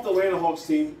the soft Atlanta Hawks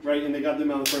team, right? And they got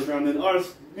them out in the first round. And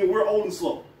ours, we're old and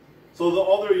slow. So the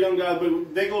other young guys,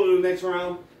 but they go to the next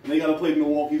round. And they got to play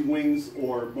Milwaukee's Wings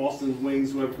or Boston's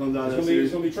Wings, whoever comes out of that series.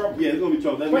 It's going to be trouble. Yeah, it's going to be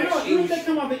trouble. But no, even if they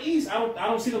come out the East, I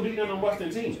don't see them beating none of them Western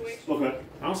teams. Okay.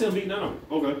 I don't see them beating none of them.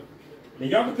 Okay.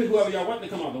 And y'all can pick whoever y'all want to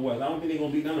come out the West. I don't think they're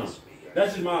going to beat none of them.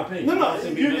 That's just my opinion. No,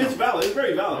 it's valid. It's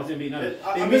very valid.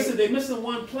 They're missing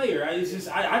one player. I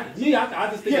just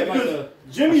think like a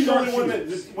Jimmy's the only one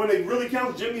that, when it really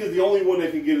counts, Jimmy is the only one that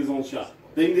can get his own shot.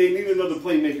 They need another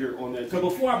playmaker on that team.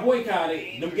 Because before I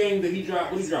boycotted, them games that he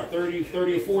dropped, 30 or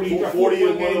 40? He dropped 40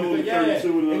 games.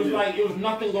 It was like, it was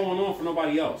nothing going on for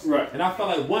nobody else. Right. And I felt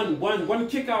like one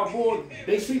kick-out board,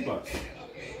 they sweep us.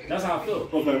 That's how I feel.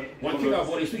 Okay. One kick-out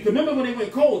board, they sweep. Remember when they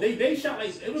went cold, they shot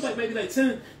like, it was like maybe like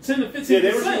 10 to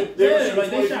 15%.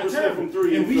 They shot terrible. From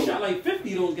 3 and we shot like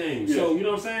 50 those games. Yeah. So, you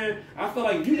know what I'm saying? I feel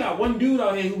like you got one dude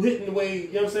out here who hitting the way,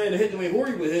 you know what I'm saying, hit the way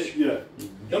Horry would hit. Yeah.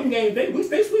 Them games,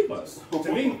 they sweep us. To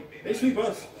me, they sweep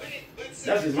us.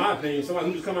 That's just my opinion. Somebody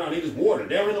who just coming out, they just water.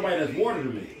 There ain't nobody that's water to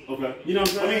me. Okay. You know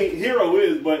what I'm I saying? mean, Hero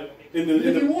is, but in Is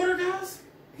he the water, guys?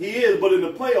 he is, but in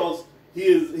the playoffs, he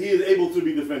is able to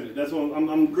be defended. That's what I'm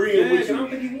agreeing Yeah, with because I you. don't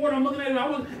think he water. I'm looking at him.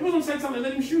 It was on the same time they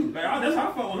let him shoot. Like, that's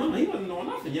how I felt with him. He wasn't doing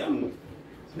nothing, yo.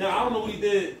 Now, I don't know what he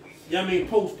did. Yeah, I mean,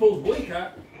 post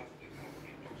boycott.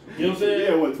 You know what I'm saying?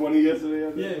 Yeah, what, 20 yesterday?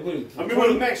 I think? Yeah, what? I mean, it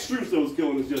was Max Strus that was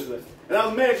killing us yesterday. And I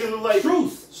was mad because it was like...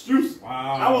 Strus.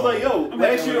 Wow. I was like, yo,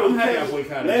 last year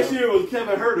it was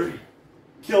Kevin Herter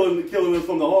killing us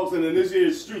from the Hawks, and then this year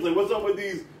it's Strus. Like, what's up with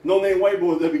these no-name white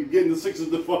boys that be getting the Sixers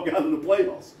the fuck out of the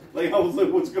playoffs? Like, I was like,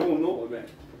 what's going on, man?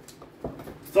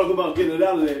 Talking about getting it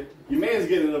out of there. Your man's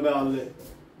getting it out of there.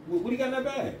 What do you got in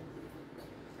that bag?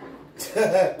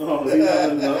 Oh, he got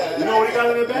it, you know what he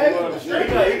got in the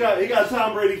bag? He got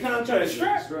Tom Brady contract.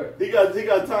 He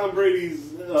got Tom Brady's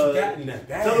got in that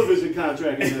bag? television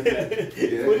contract in that bag.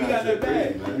 Yeah, What do you got in that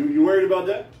bag? You worried about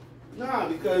that? Nah,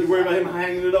 because You worried about him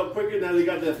hanging it up quicker now they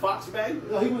got that Fox bag?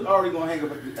 no, he was already gonna hang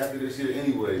up after this year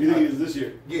anyway. You think it's this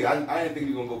year? Yeah, I didn't think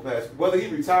he was gonna go past. Whether he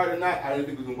retired or not, I didn't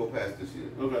think he was gonna go past this year.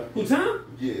 Okay. Who, Tom?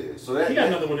 Yeah, so that He got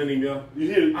another one in him, yo. You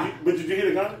hear? But did you hear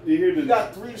the contract? You hear He the?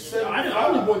 got 375. I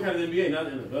only boycotted the NBA, not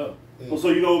the NFL. Oh, so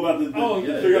you know about the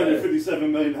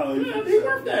 $357 million? Yeah, he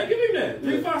worth that. Give him that.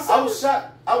 3, 5, 7. I was shocked.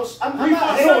 I'm Three,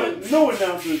 not. five, No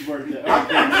announcer's worth that.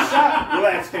 I'm shocked.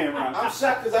 Relax, Cameron. I'm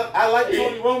shocked because I like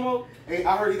Tony Romo, and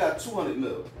I heard he got 200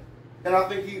 mil, and I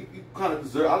think he kind of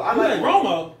deserves. I like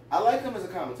Romo. I like him as a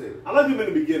commentator. I liked him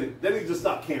in the beginning. Then he just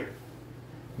stopped caring.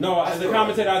 No, as a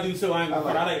commentator, I do too. I ain't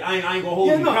gonna hold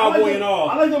Yeah, you, no, I Cowboy like and all.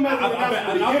 I like him as an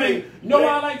announcer in the beginning. You know why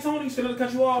I like Tony? Should I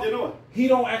cut you off? You know what? He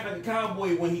don't act like a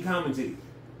cowboy when he commentates.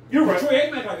 You're right. Troy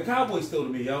Aikman act like a cowboy still to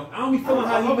me, yo. I don't be feeling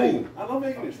how he move. I love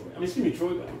Aikman. I mean, excuse me, Troy.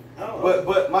 I don't know.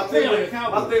 But my thing, like a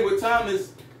cowboy. my thing with Tom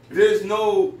is there's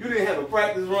no. You didn't have a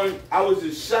practice run. I was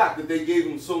just shocked that they gave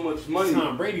him so much money.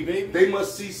 Tom Brady, baby. They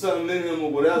must see something in him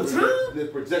or whatever Tom?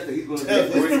 that projects that he's going to be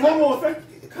It's the great. Romo effect.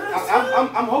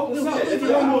 I'm hoping so. It's the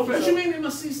Romo effect. What you mean they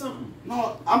must see something?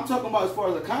 No, I'm talking about as far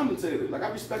as a commentator. Like, I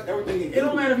respect everything he It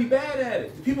don't matter if he bad at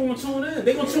it. People gonna tune in.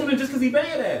 They gonna tune in just because he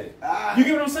bad at it. You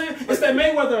get what I'm saying? It's that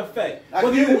Mayweather effect. I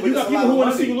Whether get it, but you got it's a people lot who of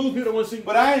want to see money. you lose, people that want to see you.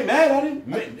 But I ain't mad at him.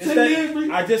 It's 10 that- years,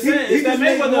 I just said, he it's that just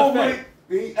made Mayweather more money effect.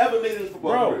 than he ever made in his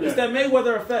football Bro, career. it's that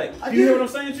Mayweather effect. I You hear get what it. I'm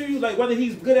saying to you? Like, whether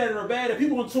he's good at it or bad at it,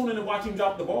 people gonna tune in and watch him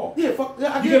drop the ball. Yeah, fuck.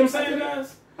 Yeah, I You get what I'm saying,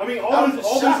 guys? I mean, I was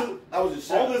just shocked. all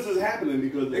this is happening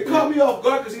because It caught me off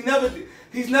guard because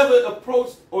he's never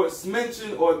approached or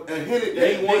mentioned or hinted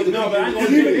that he wanted to no, be. but I ain't Because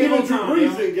gonna- even They Drew old time,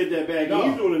 Brees yo. didn't get that bag. No.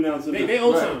 He's doing announcing. They now.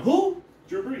 old Right. time. Who?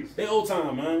 Drew Brees. They old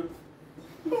time, man.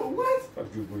 What?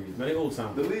 Fuck Drew Brees, man. They old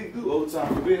time. The league do old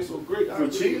time for being so great. For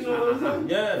cheating all the time?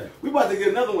 Yeah. We about to get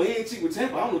another one. He ain't cheat with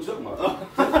Tampa. I don't know what you're talking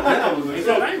about. Hey,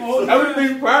 so I ain't gonna hold you.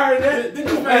 Everything prior to that.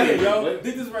 This right here, yo.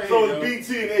 This right So here, it's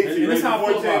yo. BT and 18 And this how I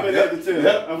before feel about Tampa it. had the 10.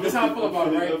 Yep. That's how I feel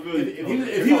about it, right?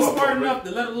 If he was smart enough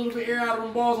to let a little bit air out of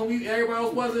them balls when everybody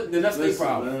else wasn't, then that's their Listen,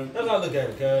 problem. man. That's how I look at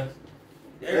it, cuz.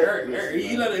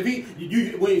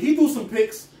 When he threw some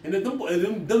picks and then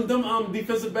them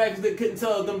defensive backs that couldn't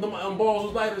tell them balls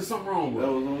was lighter, there's something wrong with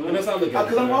That was it. on And that. that's how I look at it.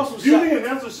 Because I'm also Do you shocked. think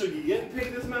announcers should be getting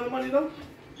paid this amount of money though?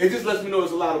 It just lets me know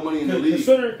it's a lot of money in the league.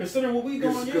 Considering what we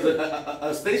doing, Because yeah.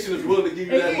 a station is willing to give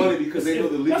you that money because they know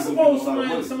the league Let's is going to suppose give you a lot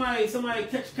of money. somebody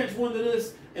catch one of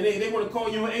this and they want to call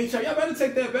you an HR. Y'all better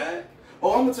take that back.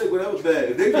 Oh, I'm gonna take whatever's bad.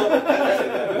 If they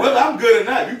whether I'm good or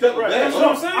not, you take it Right. bad. That's what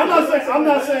I'm saying. I'm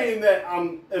not saying that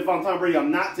if I'm Tom Brady,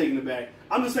 I'm not taking it back.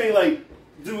 I'm just saying, like,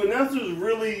 do announcers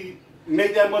really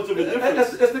make that much of a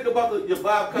difference? Let's think about your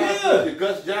Bob Costas, your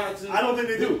Gus Johnson. I don't think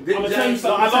they do. I'm gonna tell you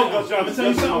something. I love Gus I'm gonna Johnson. tell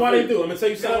you something why they do. I'm gonna tell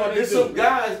you something why they There's do. some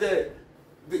guys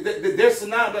that they're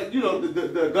synonymous, like, you know,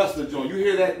 the Augusta joint. You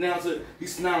hear that announcer,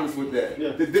 he's synonymous with that. Yeah.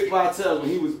 The Dick Vitale when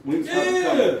he was Yeah.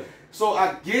 coming. So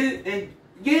I get it, and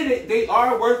get it. They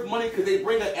are worth money because they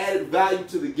bring an added value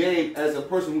to the game as a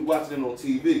person who's watching it on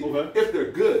TV. Okay. If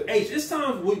they're good. H, it's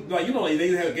time, like they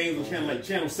have games on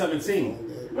channel 17.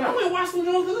 I went and watched them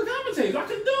Jones as a commentator. I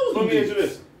couldn't do it. Let me answer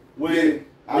this. When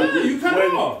You cut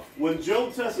it off. when Joe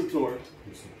Tessitore,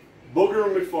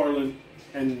 Booger McFarland,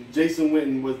 and Jason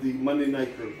Witten was the Monday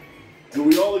Night Crew, do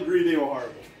we all agree they were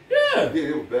horrible? Yeah. Yeah,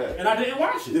 it was bad. And I didn't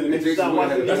watch Did it. it make you stop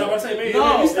watching? That's what I say, man.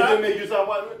 No, No, It stop. didn't make you stop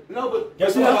watching? No, but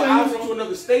Guess you what? have an I option to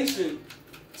another station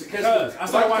to catch Cuz, I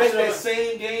started watching that other-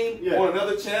 same game Yeah. on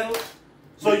another channel.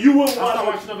 So you wouldn't I started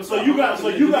watch. watching other So stuff. you I'm got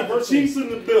watching the the Chiefs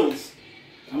and the Bills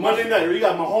Monday night. Or you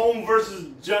got Mahomes versus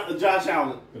Josh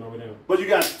Allen, Been over there. but you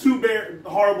got two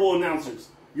horrible announcers.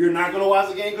 You're not gonna watch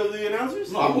the game because of the announcers?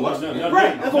 No, I'm gonna watch No, it. no,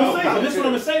 Right, no, that's what I'm no, saying. But this is what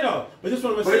I'm gonna say though. But this is what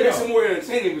I'm But gonna it say makes it though. more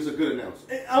entertaining if it's a good announcer.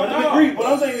 I agree. What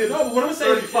I'm saying is, No, but what I'm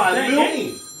saying is 35 that mil.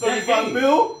 game. 35 game.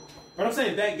 mil. But I'm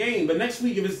saying that game. But next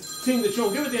week, if it's team that you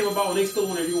don't give a damn about and they still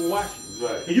want it, you gonna watch it.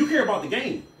 Right. And you care about the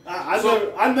game.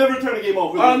 I never turn the game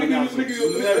off. Let me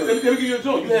give you a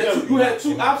joke. You had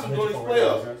two options during these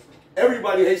playoffs.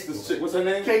 Everybody hates this chick. What's her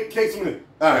name? K. Smith.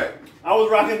 All right. I was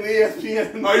rocking the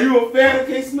ESPN. Are you a fan of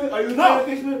K. Smith? Are you a fan of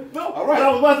K. Smith? No. All right. But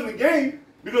I was watching the game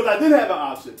because I did have an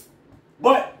option.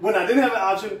 But when I didn't have an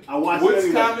option, I watched it Which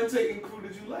anyway. commentating crew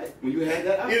did you like when you had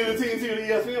that option? Either the TNT or the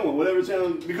ESPN one, whatever channel.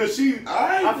 Because she,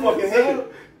 right, I fucking hate her.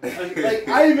 Like,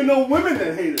 I even know women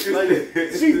that hate her.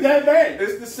 Like, she's that bad.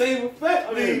 It's the same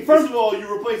effect. I mean, first of all,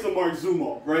 you replace Mark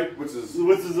Zumoff, right? Which is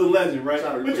a legend, right?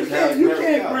 Sorry, But you Harry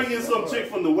can't Powell. bring in some chick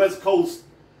from the West Coast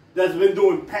that's been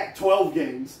doing Pac-12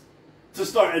 games to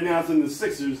start announcing the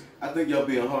Sixers. I think y'all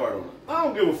being hard on it. I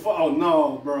don't give a fuck. Oh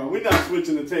no, bro, we're not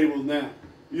switching the tables now.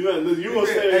 You gonna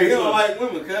say Hey, you don't like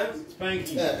women, cuz.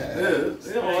 Spanky. Yeah,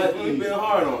 you don't like women being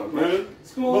hard on it, man.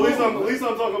 But at least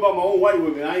I'm talking about my own white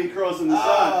women. I ain't crossing the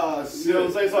side. Shit. You know what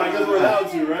I'm saying? So I guess we're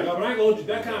allowed to, right? But I ain't gonna hold you.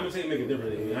 That commentating make a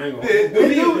difference. I ain't gonna.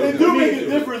 It do make a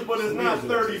difference, but it's not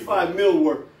 35 mil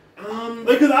worth.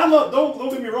 Because I love, don't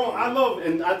get me wrong, I love,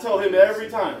 and I tell him every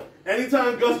time.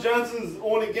 Anytime Gus Johnson's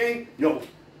on a game, yo,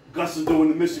 Gus is doing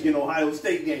the Michigan-Ohio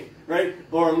State game, right?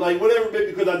 Or like whatever,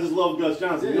 because I just love Gus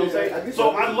Johnson. You know what I'm saying? So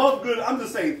I love good. I'm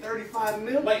just saying 35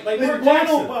 mil. Like Mark why Jackson.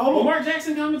 don't- but hold on. When Mark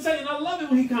Jackson commentating, I love it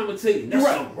when he commentating. That's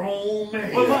You're right. a grown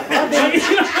man. But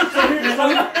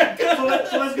so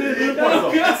let's get into the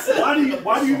point though.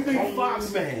 Why do you think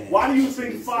Fox? Why do you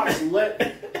think Fox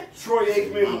let Troy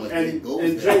Aikman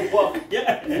and Joe Buck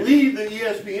leave the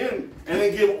ESPN and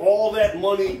then give all that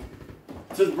money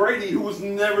to Brady, who has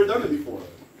never done it before?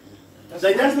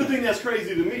 That's the thing that's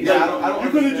crazy to me. Yeah, Like, I don't you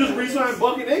could have just understand. re-signed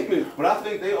Buck and Aikman. But I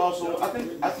think they also,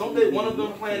 don't they one of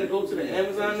them plan to go to the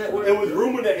Amazon network? It was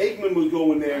rumored that Aikman was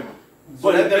going there,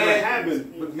 but it never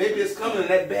happened. But maybe it's coming in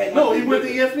that bag. No, he went to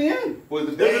ESPN. Was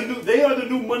the They're bag? they are the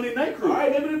new Monday Night Crew. All right,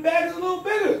 maybe the bag is a little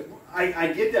bigger.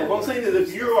 I get that. What I'm saying is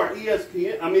if you are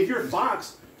ESPN, I mean, if you're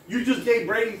Fox, you just gave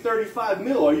Brady 35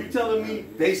 mil. Are you telling me?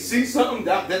 They see something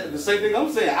that the same thing I'm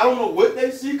saying. I don't know what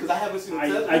they see because I haven't seen the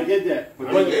test. I get that. But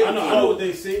I they- know what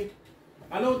they see.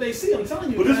 I know what they see. I'm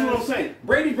telling you. But this is man. what I'm saying.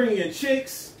 Brady bringing in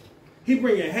chicks. He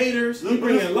bringing haters. He This-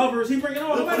 bringing this- lovers. He bringing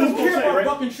all. This Nobody don't is what I'm care saying, about right?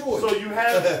 Buck and Short. So you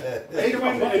have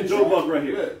Aikman and Joe Buck right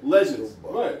here, legends,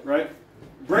 right?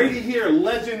 Brady here,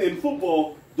 legend in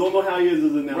football. Don't know how he is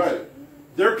as an announcer. Right.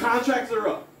 Their contracts are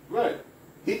up. Right.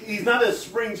 He's not a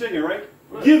spring chicken, right?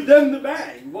 Give them the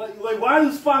bag. Why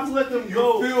does Fox let them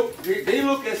go? They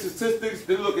look at statistics.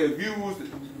 They look at views.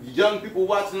 Young people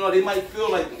watching, they might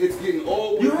feel like it's getting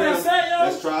old. You with heard them. that, yo?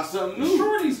 Let's try something new.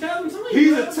 Shorties, guys. I'm telling you.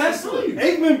 He's man. a Tesla.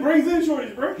 Aikman brings in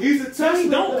shorties, bro. He's a Tesla. He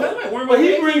don't. But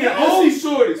he bringing old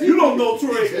shorties. You don't know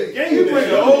Troy Aikman's game. He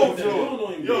bringing old You shorties. don't know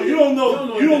him. Yo, you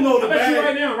don't know the I bet you bag.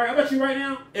 right now, right? I bet you right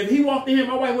now, if he walked in here,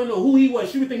 my wife wouldn't know who he was.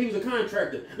 She would think he was a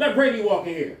contractor. Let Brady walk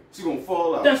in here. She gonna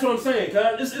fall out. That's what I'm saying,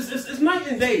 cuz. It's night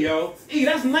and day, yo.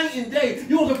 That's night and day.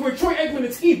 You want to compare Troy Aikman to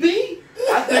TB?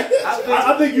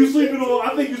 I think you sleeping on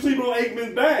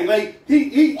Aikman's bag. Like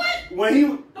he when he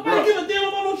Nobody give a damn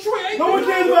about no Troy Aikman. no one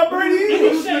cares about Brady either.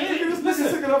 Listen,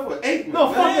 pick it up with Aikman. No,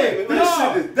 fuck man. Aikman. This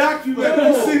No. shit is documented. No.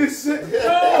 You see this shit?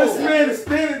 No. This man is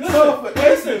standing tall for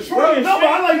Aikman. Troy bro. is No, but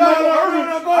I like No, Michael no, Irvin.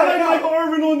 no, go I ahead, like no. Michael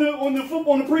Irvin on the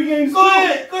football on the pregame. Go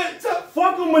ahead.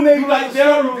 Fuck him when they You like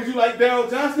Daryl? Did you like Daryl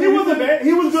Johnson? He wasn't bad.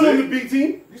 He was good on the B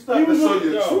team. You started to was show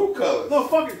good. your true colors. No,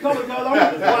 fuck it, color guys.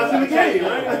 I was watching the game,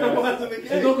 right? I was watching the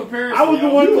There's no game. comparison. I was the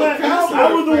yo. one You a clapping. Cowboy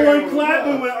I was the fan one with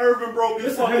clapping love. when Irvin broke his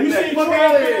Listen, have fucking you neck. seen Fuck Troy?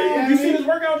 out of here. You seen his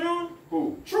workout, John?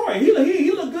 Who? Troy, he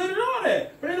look good and all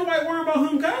that. But ain't nobody worrying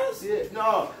about him, cuz. Yeah,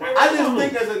 no. I just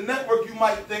think as a network, you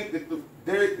might think that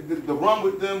the run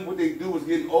with them, what they do is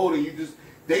getting old, and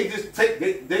they just take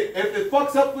if it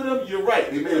fucks up for them, you're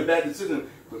right. They made a bad decision,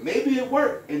 but maybe it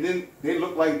worked, and then they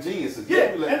look like geniuses. Yeah,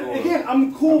 Maybe let and go of again,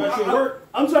 I'm cool. I bet you it worked.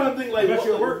 I'm trying to think like I bet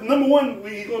you it worked. number one,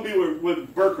 he's going to be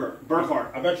with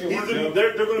Burkhart. I bet you it He's worked, the- yo.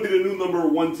 they're going to be the new number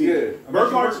one team. Yeah. I bet you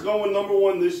Burkhart's it worked. going number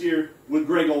one this year with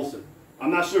Greg Olson. I'm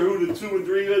not sure who the 2 and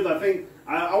 3 is. I think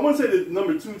I want to say the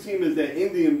number 2 team is that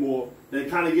Indian boy that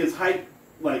kind of gets hyped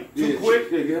like too quick.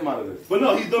 Yeah, get him out of this. But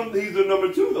no, he's the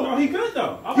number 2 though. No, he good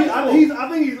though. I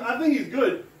think he's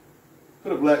good.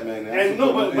 Put a black man there. And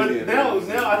no, but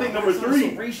now I think number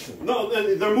 3. Racial. No,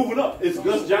 they're moving up. It's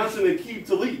Gus Johnson and Keith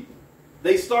Talib.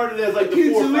 They started as like the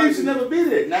Keith 4 or 5 Talib should never be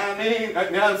there. Nah, I mean, you know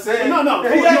what I'm saying? No,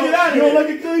 He gotta get out of you here. don't like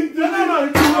a Keith Talib? No,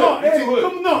 he's too hood. He's too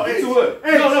hood. No, He's hey, too hood.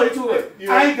 hey, No, he's too hood.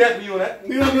 you I ain't that for you on that.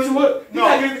 You know what He's too hood. You No.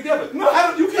 gotta get it together.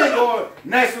 No, you can't go on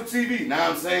national TV. Nah,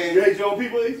 I'm saying. You hate your own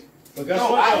people, Ace? But guess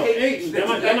No, what? I though? hate That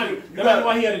might be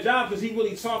why he had a job, because he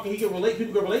really talk and he can relate.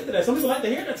 People can relate to that. Some people like to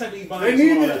hear that type of behind.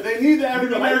 They need the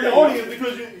African American that. audience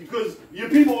because your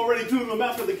people already tuned them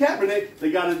out for the Kaepernick. They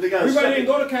got Everybody didn't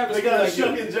go to Catholic They school got like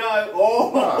shuck you. and jive.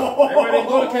 Oh, Everybody didn't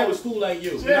go to Catholic school like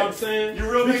you. You know what I'm saying? You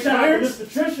real Big name shout out to Clarence? Mr.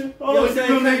 Trisha. Oh, You know what I'm you real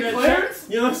saying? name That check. Clarence?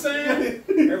 You know what I'm saying?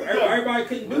 Everybody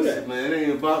couldn't do Listen, that. man, it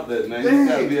ain't about that, man. You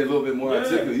gotta be a little bit more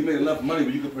articulate. You made enough money,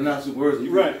 but you can pronounce your words. You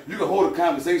can hold a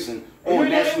conversation on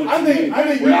national TV.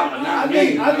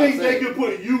 I think they could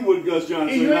put you with Gus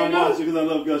Johnson. And I'm watching because I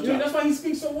love Gus Johnson. That's why he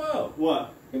speaks so well.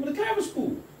 What? He went to Catholic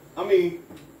school. I mean,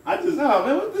 I just Nah,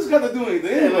 man, what this got to do anything?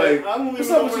 Anyway, what's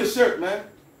up with your shirt, man?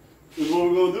 This is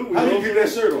what we're gonna do. How did you get that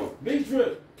shirt on? Big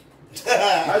drip.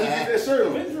 How did you get that shirt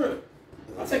on? Big drip.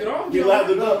 I'll take it off. You laughed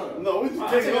it up. No, we just I'll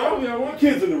take it off. off.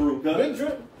 Kids in the room, cuz. Big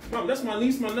drip. Mom, that's my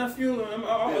niece, my nephew. They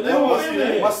don't want to see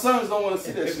that. My sons don't want to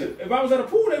see that shit. If I was at a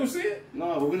pool, they would see it.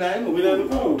 No, but we're not in the We're not in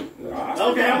the pool.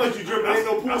 Okay, how much you dripping? Ain't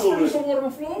no pool I over sprinkled some there. water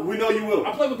on the floor. We know you will.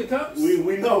 I play with the cups. We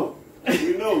know.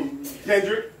 We know.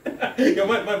 Kendrick. Yo,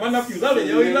 my nephew love it,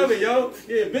 yo. He love it, yo.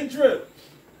 Yeah, big drip.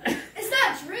 It's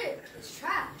not drip. It's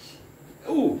trash.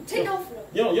 Ooh. Take no for it.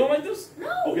 Yo, you don't like this?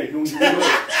 No. Okay, can we chill.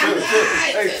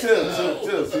 Hey,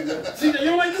 chill. See, you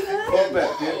don't like this, bro? Come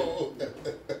back, kid.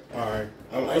 All right.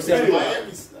 I'm Anyway,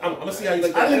 gonna see how you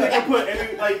like I think they that. can put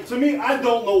any, like, to me, I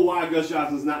don't know why Gus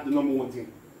Johnson's not the number one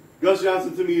team. Gus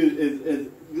Johnson to me is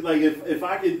like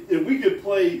if we could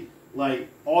play like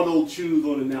auto choose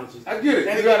on announcers. I get it.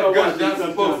 And You got a watch Gus it, Johnson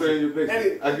Gus poster Johnson. in your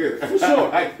basement. I get it. For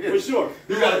sure. I get it. For sure.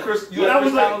 You got a Chris. You But I got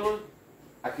was Chris like- Collinsworth?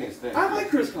 I can't stand. I like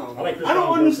Chris Collinsworth. I like Chris I don't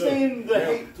Collinsworth, understand too. the Yeah.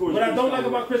 hate towards What I Chris don't like Collinsworth.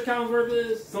 about Chris Collinsworth is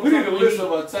We sometimes need a when list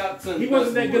of our top 10. he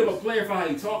wasn't that best good of a worst. player for how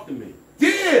he talked to me.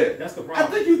 Yeah, That's the I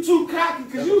problem. think you too cocky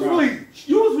because That's you was the problem.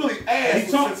 really ass. He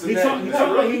with talked Cincinnati.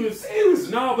 like he was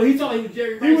no, but he talked like he was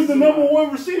Jerry Rice. He was the number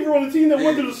one receiver on the team that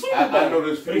went to the Super Bowl. I know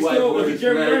there's But he few white still was boys. he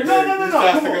Jerry Rice? No, You try to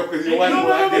come stick on. up because you're white No, boy.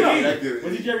 no, I get no. it. I get it.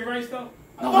 Was he Jerry Rice though?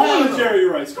 I want Jerry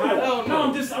Rice. Come on. No,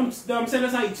 I'm saying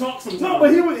that's how he talks sometimes. No,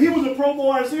 but he was a Pro Bowl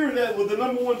wide receiver that was the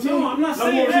number one team. No, I'm not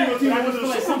number saying one that. team But I that just went to feel the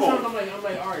like Super Bowl. sometimes I'm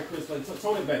like, all right, Chris, like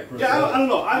tone it back, Chris. Yeah, I don't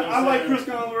know. I You know what I'm like saying? Chris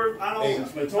Collinsworth. I Hey,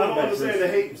 don't understand the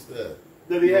hate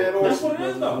that he had on. That's what it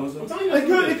is, though. I'm telling you,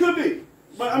 It could be.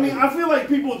 But I mean, I feel like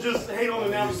people just hate on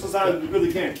announcers sometimes because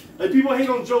they can. Like people hate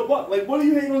on Joe Buck. Like, what do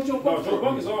you hate on Joe Buck? No, Joe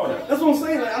Buck is all that. That's what I'm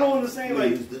saying. Like, I don't understand.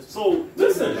 Like, so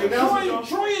Listen, the announcers.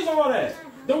 Troy is all that.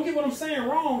 Don't get what I'm saying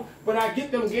wrong, but I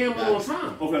get them gambling on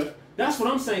time. Okay. That's what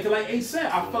I'm saying. Cause like Ace said,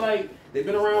 I feel like they've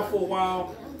been around for a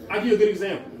while. I'll give you a good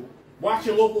example.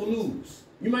 Watching local news.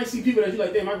 You might see people that you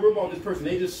like, damn, I grew up on this person.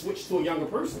 They just switched to a younger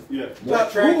person. Yeah.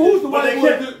 Who's the But white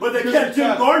they boy? kept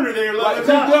Jim Gardner there. Like Like,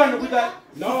 Jim Gardner, we got.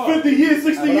 No. 50 years,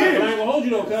 60 But I years. ain't gonna hold you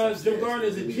though, cuz Jim Gardner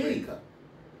is a G.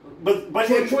 But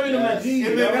Troy and them not G's.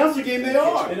 in the announcer game, they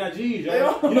are. They're not G's, They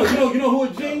yo. are. You know who a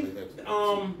G?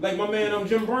 Like my man,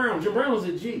 Jim Brown. Jim Brown was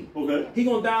a G. Okay. He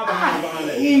gonna die behind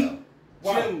that. hate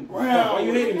Why? Jim Brown. Why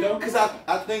you hate him, though? Because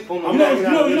I think on You know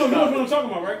what I'm talking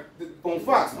about, right? on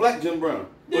Fox, Black Jim Brown.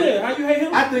 Yeah, how you hate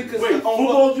him? I think because Wait,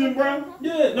 football Jim Brown?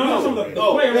 Yeah, no, some of the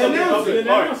Oh, players. the The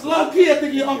announcer. Low key, I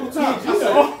think you're Uncle Tom.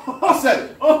 I said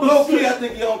it. Low key, I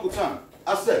think you're Uncle Tom.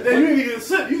 I said Then you it. didn't get a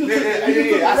sip. You just Yeah, took yeah,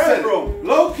 you took I the said red, bro. it.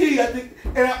 Low key, I think,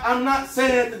 and I'm not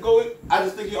saying that to go. I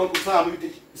just think you're Uncle Tom.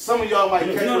 Some of y'all might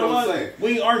catch what I'm saying. We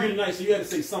ain't arguing tonight, so you had to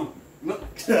say something. No,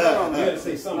 You had to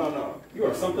say something. No. You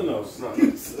are something else. No. You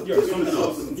are something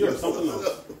else. You are something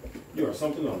else. You are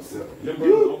something else. Jim Brown,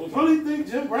 You Uncle Tom. really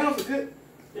think Jim Brown's a good?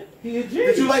 He a G.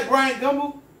 Did you like Brian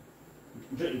Gumble?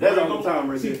 That's Uncle Tom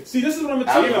right there. See, this is what I'm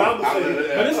gonna tell you. I'm But saying.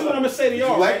 this is what I'm gonna say to Did you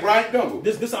y'all. like Right? Brian Gumble?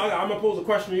 This I'm gonna pose a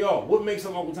question to y'all. What makes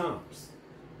him Uncle Tom's?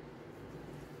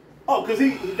 Oh, because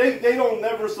they don't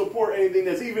never support anything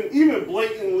that's even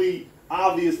blatantly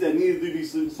obvious that needs to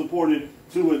be supported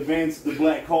to advance the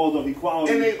black cause of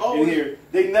equality. And they always- in here.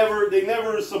 They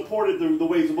never supported the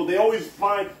ways, but they always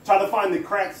try to find the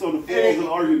cracks or the flaws in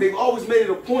arguments. They've always made it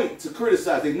a point to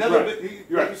criticize. They've never Right.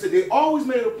 been, like you said, they always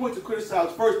made it a point to criticize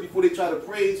first before they try to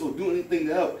praise or do anything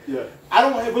to help. Yeah. I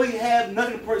don't really have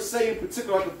nothing per se in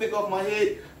particular I can think off my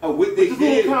head of what they Just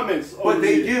did. little comments over But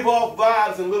they the years. give off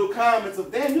vibes and little comments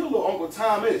of, damn, you're a little Uncle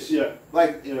Tom-ish. Yeah.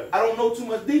 Like, Yeah. I don't know too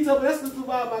much detail, but that's just the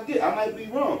vibe I get. I might be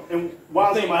wrong. And why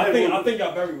I think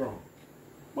y'all very wrong.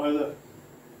 Why is that?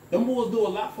 Them boys do a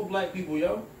lot for black people,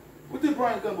 yo. What did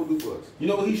Brian Gumble do for us? You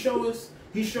know what he show us?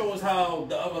 He show us how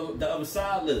the other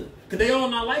side live. Cause they all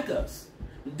not like us.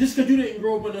 Just cause you didn't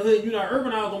grow up in the hood, you're not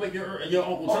urbanized, don't make your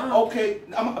Uncle Tom. Okay,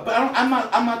 I'm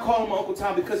not calling him Uncle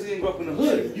Tom because he didn't grow up in the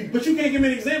hood. But you can't give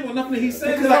me an example of nothing that he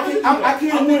said. Because I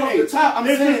can't think off the top. I'm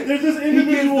There's saying this he gives the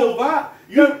individual. vibe.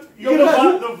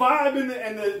 the vibe and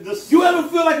the You ever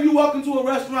feel like you walk into a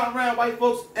restaurant around white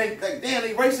folks and like, damn,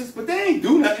 they racist, but they ain't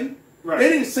do nothing. Right. They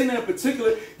didn't say nothing in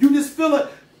particular. You just feel like,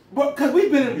 because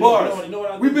we've been in bars.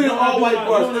 We've been in all white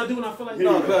bars. You know what I do when I feel like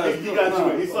No, he got you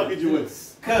in. He sucking you in.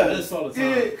 This all the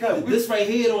time. This right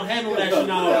here don't have no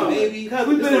nationality, baby. Cause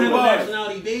we've This been don't in have no bars.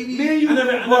 nationality, baby. Me and you I been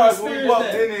never in bars when we experienced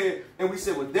walked that. in there and we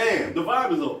said, well, damn. The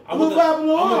vibe is over. I want The vibe is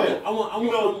over.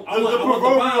 The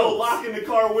proverbial lock in the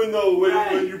car window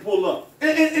when you pull up.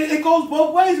 It goes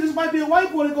both ways. This might be a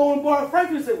white boy that go in bar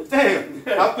Franklin and say, well, damn,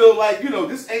 I feel like,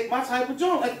 this ain't my type of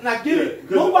joint. Like, and I get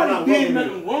it. Nobody did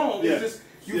nothing wrong. It's just,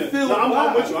 you feel no,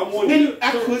 I'm with you. I'm with you.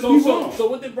 I could be wrong. So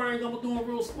what did Brian Gumbel do in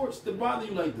real sports to bother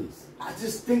you like this? I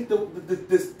just think the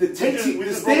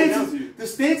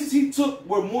stances he took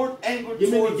were more angered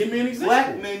towards give me an example.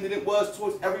 black men than it was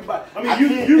towards everybody. I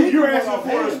mean, you're asking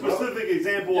for a specific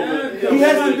example of it. He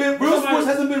hasn't been real sports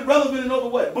hasn't been relevant in over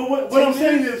what? But what I'm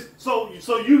saying is, so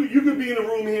you could be in a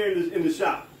room here in the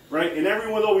shop, right? And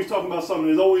everyone's always talking about something.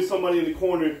 There's always somebody in the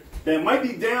corner that might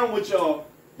be down with y'all,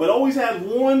 but always has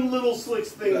one little slick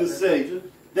thing to say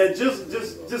that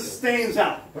just stands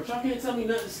out. But y'all can't tell me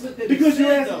nothing slick that Because you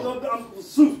you're said,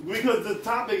 asking, because the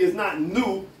topic is not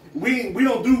new. We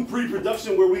don't do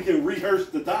pre-production where we can rehearse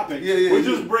the topic. We're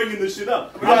just bringing this shit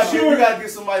up. We gotta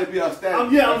get somebody to be our staff. I'm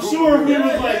sure if we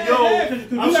was like,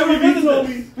 I'm sure if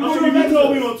you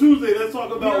told me on Tuesday, let's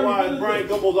talk about why Brian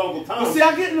Gumbel's Uncle Tom. But see,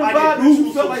 I get in the vibe that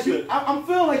you felt like I'm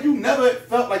feeling like you never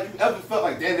felt like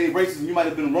damn, they racist and you might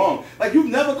have been wrong. Like you've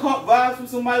never caught vibes from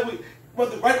somebody with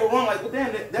whether right or wrong. Like, well,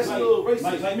 damn, that's a little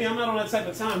racist. Like me, I'm not on that type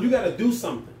of time. You got to do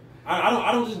something.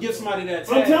 I don't just give somebody that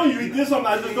tag. I'm telling you, he did something.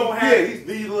 I just don't have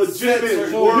the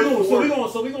legitimate word.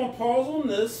 So we're gonna pause on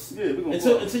this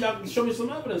until y'all can show me some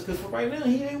evidence. Because for right now,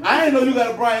 he ain't. I didn't know you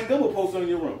got a Brian Gumbel poster in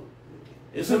your room.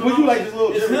 It's him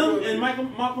and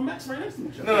Malcolm X right next to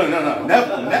each other. No.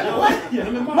 Never. What? Yeah,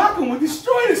 Malcolm would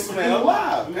destroy this man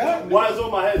alive. God. Why it's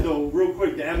on my head though, real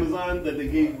quick, the Amazon that they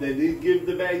give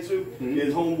the bag to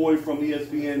is homeboy from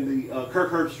ESPN, the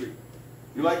Kirk Herbstreit.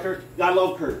 You like Kirk? I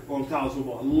love Kirk on college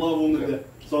football. I love him to death.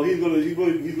 So he's gonna be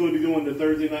doing the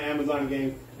Thursday night Amazon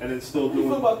game and then still doing. What do you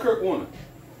feel about Kurt Warner?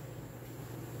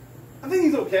 I think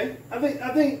he's okay. I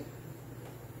think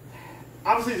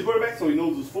obviously he's a quarterback, so he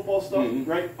knows his football stuff,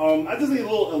 right? I just think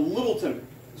a little timid.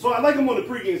 So I like him on the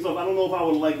pregame stuff. I don't know if I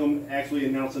would like him actually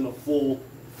announcing a full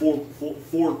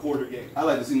four-quarter game. I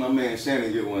like to see my man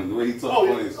Shannon get one. The way he talks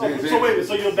on his. So wait a minute.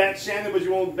 So you'll back Shannon, but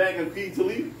you won't back Pete to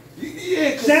leave?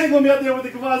 Yeah, Shannon gonna be up there with the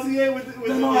Cavassier with the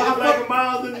Black and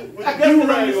Miles and with I guess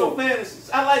I'm so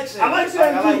fantasy. I like Shannon.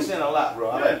 I like Shannon a lot,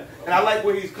 bro. And I like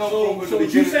where he's come from. So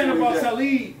what you saying about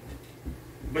Talib?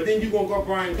 But then you gonna go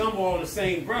Brian Gumbel in the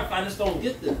same breath. I just don't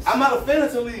get this. I'm not a fan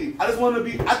of Talib. I just want to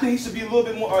be. I think he should be a little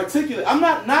bit more articulate. I'm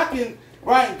not knocking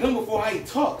Brian Gumbel for how he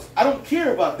talks. I don't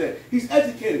care about that. He's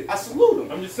educated. I salute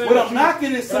him. I'm just saying. What I'm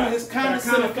knocking is some of his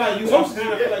condescending.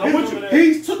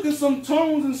 He's taken some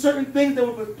tones and certain things that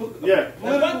were.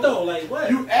 What though? Like what?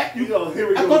 Here we go.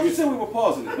 I thought you said we were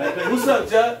pausing it. Like, what's up,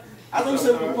 Judd? I thought you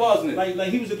said we were pausing it. Like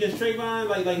he was against Trayvon.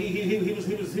 Like he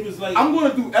was like. I'm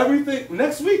gonna do everything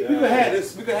next week. We could have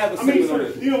this. We could have a segment on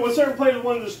this. When certain players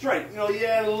wanted to strike, he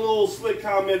had a little slick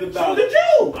comment about. So did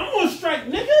you? I'm gonna strike,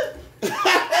 nigga.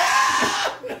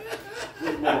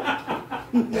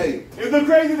 Hey, the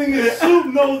crazy thing is, Soup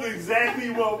knows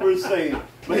exactly what we're saying,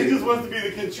 but he just wants to be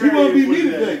the contrarian. He want to be me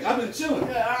today. I've been chilling.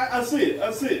 Yeah, I see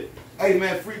it. Hey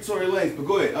man, free Tory Lanez, but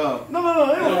go ahead. No.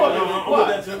 I'm with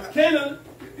that too. Cannon.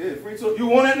 Yeah, free Tory. You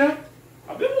want that now?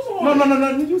 I been was on it.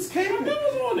 No. You was caping. I been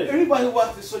was on it. Anybody who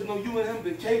watched this show know you and him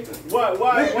been caping.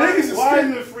 Why is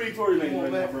it free Tory Lanez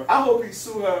right now, bro? I hope he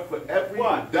sue her for every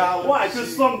dollar. Why?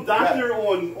 Because some doctor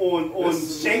on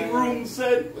Shank Room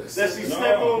said that she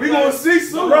stepped on. We gonna see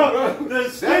soon, bro. The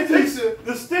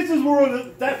stitches were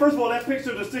on that. First of all, that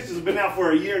picture of the stitches has been out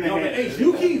for a year and a half. Hey,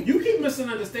 you keep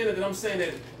misunderstanding that I'm saying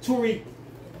that Tory.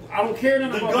 I don't care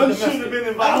nothing about the gun should have been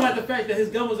involved. I don't like the fact that his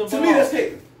gun was involved. To me, that's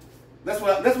caping. That's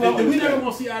what we never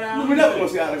gonna see eye to eye. We never gonna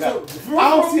see eye to eye. I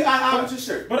don't see eye to eye with your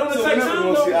shirt. But on the same time,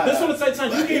 though, this on the same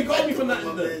time, you can't call me for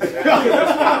nothing.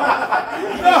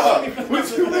 No, what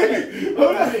you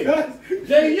mean?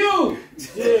 J.U.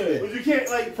 Yeah. But you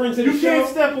can't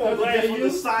step on glass on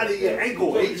the side of your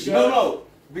ankle. No.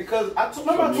 Because I told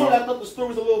you I thought the story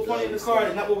was a little funny in the car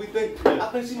and not what we think. I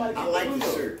think she might have I like the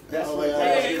shirt. That's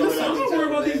hey, listen, I'm not worried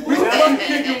about these. We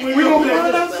gonna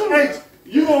find out soon.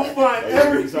 You gonna find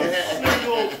every single.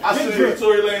 I should be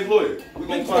Tory Lane's lawyer. We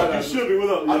gonna find out. You should be. What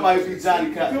up? I might be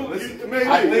Johnny Kaplan. Maybe.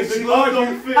 I think she loves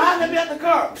you. Let me out the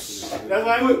car. That's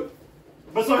right.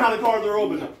 But somehow the cars are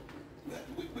open now.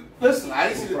 Listen, I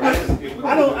didn't see the difference.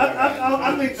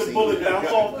 I think the bullet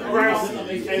bounced off the ground and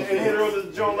hit her on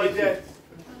the joint like that.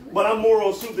 But I'm more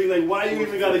on something like, why you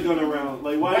even got a gun around?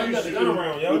 Like, why you got the gun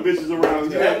around, yo? with bitches around?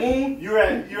 That wound? You're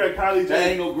at Kylie That Jenner.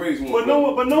 ain't no Grace wound. But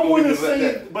no one is saying.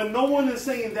 that. But no one is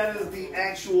saying that is the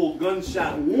actual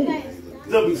gunshot wound.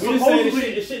 We just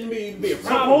saying it shouldn't be a problem.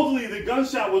 Supposedly the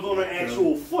gunshot was on her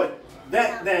actual foot.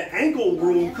 That ankle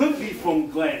wound could be from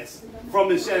glass, from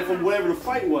whatever the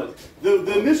fight was.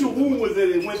 The initial wound was that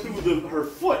it went through her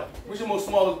foot. What's your most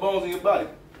smallest bones in your body?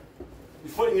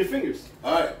 Your foot and your fingers.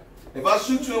 All right. If I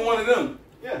shoot you in one of them,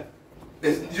 Yeah.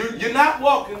 you're not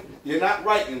walking, you're not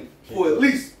writing for at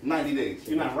least 90 days.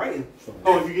 You're not writing.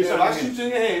 Oh, if you get If shot I in the shoot hand. you in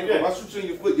your hand, Yeah. if I shoot you in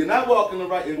your foot, you're not walking or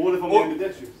writing. What if I'm or,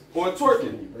 ambidextrous? or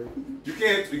twerking? You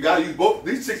can't. You gotta use both.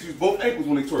 These chicks use both ankles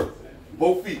when they twerk,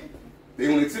 both feet. They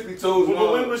when they tippy toes. And But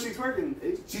all. when was she twerking?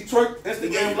 She twerked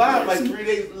Instagram live like 3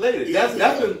 days later.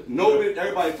 That's been nobody.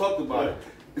 Everybody talked about it.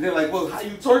 And they're like, well, how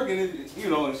you twerking? You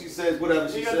know, and she says whatever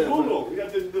she You got said. the Google. You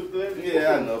got the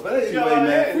Yeah, I know. But She got anyway, her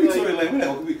man, hand, free like-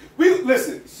 Tory Lane. We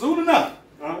listen. Soon enough,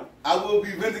 Huh? I will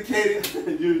be vindicated.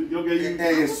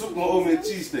 And soup gonna owe me a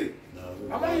cheesesteak.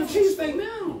 How about your cheesesteak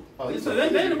now?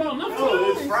 That ain't about nothing.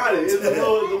 No, it's Friday. It's a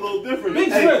little different. Big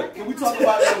Hey, trip. Can we talk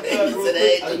about that real quick?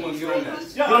 I just want to get on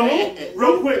that. yeah,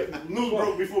 real quick, news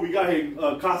broke before we got here.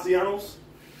 Castellanos,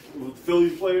 the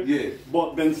Phillies player, Yeah.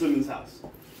 bought Ben Simmons' house.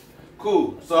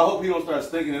 Cool. So I hope he don't start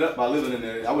stinking it up by living in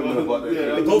there. I wouldn't know about that.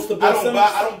 Yeah, The ghost of Ben Simmons?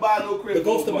 I don't buy no crib. The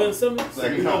ghost of Ben Simmons?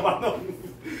 Like, You know about no.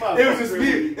 it was just me.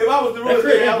 If I was the That real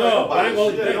crib, estate, I no, would but I ain't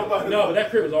gonna, Yeah, nobody- no, but that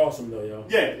crib is awesome though, yo.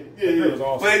 Yeah, That crib is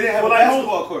awesome. But they didn't have But a I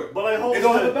basketball hold- court. But I hold They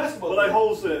don't have said- a basketball But I court.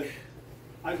 hold said,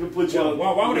 I can put you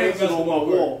Why would they have a dancing on my basketball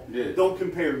court? wall. Yeah. Don't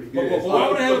compare me. Yeah. But why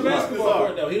would they have a Sorry. basketball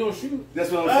court though? He don't shoot.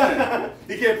 That's what I'm saying.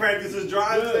 He can't practice his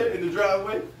drive in the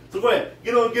driveway. So go ahead,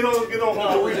 get on Uncle Rico. Get on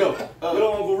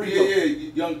Uncle Rico. Yeah,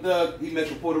 Young Thug, he met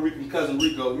your Puerto Rican cousin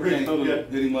Rico. He came through, yeah.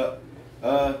 hit him up.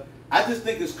 I just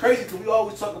think it's crazy because we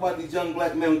always talk about these young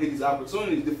black men who get these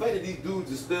opportunities. The fact that these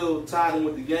dudes are still tied in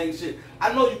with the gang shit.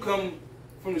 I know you come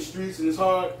from the streets and it's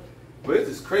hard, but it's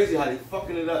just crazy how they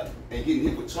fucking it up and getting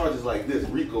hit with charges like this,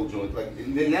 Rico joint. Like,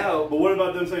 and then now, But what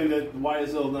about them saying that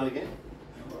YSL is not a game?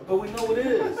 but we know it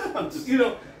is. I'm just, You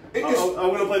know, I'm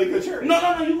gonna play the good church. no,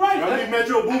 you're right. I mean,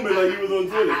 Metro Boomin like he was on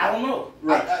Twitter. I don't know.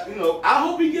 Right. I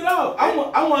hope he get out. I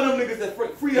want them niggas that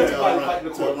free everybody fighting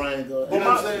the court. Ryan, go You know ahead. what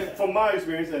I'm saying? From my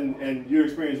experience and your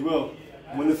experience as well,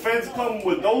 when the feds come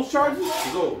with those charges,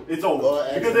 It's over. it's over. Go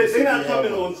ahead. Because they're not Yeah.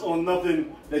 coming on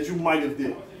nothing that you might have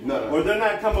did. No. Or they're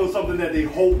not coming on something that they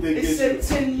hope they It get said you.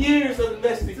 10 years of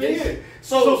investigation.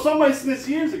 So So somebody snitched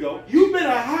years ago. you've been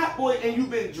a hot boy and you've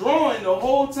been drawing the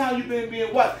whole time you've been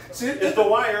being watched. See, It's the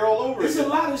wire all over it's a again.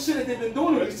 lot of shit that they've been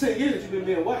doing in these 10 years that you've been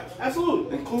being watched.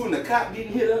 Absolutely. Including the cop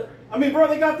getting hit up. I mean, bro,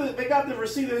 they got the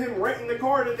receipt of him renting the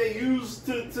car that they used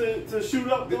to shoot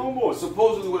up the homeboys.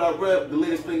 Supposedly what I read, the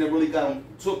latest thing that really got him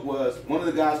took was one of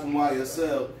the guys from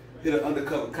YSL hit an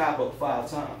undercover cop up 5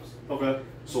 times. Okay.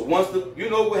 So once you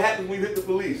know what happens when you hit the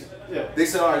police? Yeah. They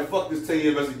said, all right, fuck this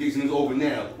 10-year investigation is over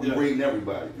now. We're Yeah. raiding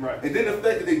everybody. Right. And then the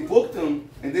fact that they booked him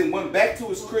and then went back to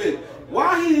his crib.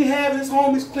 Why he didn't have his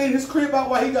homies clean his crib out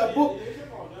while he got booked?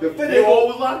 The fact They that were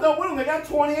always locked up with them. They got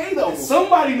 28 of them.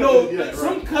 somebody knows, Yeah, right.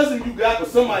 some cousin you got, but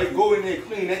somebody go in there and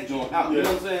clean that joint out. You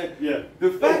know what I'm saying? Yeah. The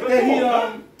fact that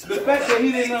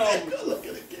he didn't Look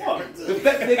at the camera. the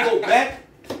fact that they go back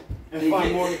And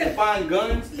find more. and find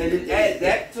guns and then add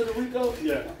that to the Rico,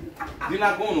 Yeah. you're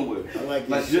not going nowhere. I like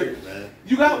Like, your shirt, man.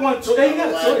 You got one choice. You got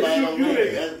a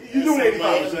choice. You doing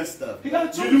 85%. stuff. You got a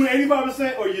choice. You doing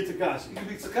 85% or you Takashi? You can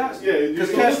be Takashi. Yeah, you Because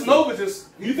still Casanova just.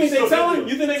 You think they telling?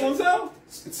 You think they gonna tell?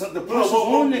 The No, pressure's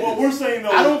on niggas. what we're saying though.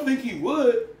 I don't think he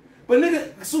would. But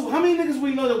nigga, so how many niggas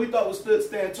we know that we thought would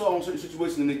stand tall in certain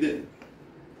situations and they didn't?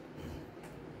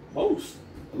 Most.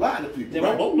 A lot of people. Yeah,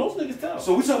 Right? most niggas tell.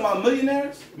 So we talking about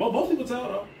millionaires? Most people tell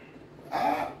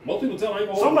though. Most people tell. I ain't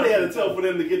gonna Somebody hold had to tell for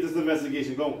them to get this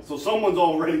investigation going. So someone's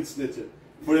already snitching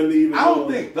for them to even. I go don't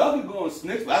on. think Doug is going to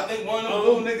snitch. But I think one of them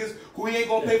little niggas who he ain't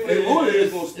going to pay for their lawyer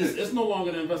is going to snitch. It's no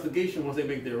longer an investigation once they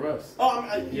make their arrest. Oh,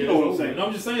 you know what I'm saying? No,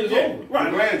 I'm just saying it's Yeah, over. The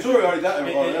right. grand jury already got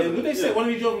And what they say? Yeah. One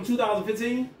of these jokes from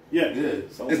 2015. Yeah. Yeah.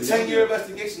 So, It's yeah. 10-year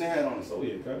investigation they had on it. So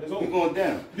yeah, it's He over. going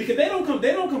down. Because they don't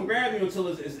come grab you until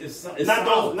it's Not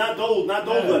those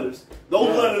Yeah. letters. Those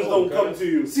Yeah. letters don't Okay. come to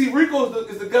you. See, RICO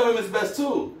is the government's best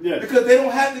tool. Yeah. Because they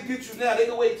don't have to get you now. They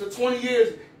can wait till 20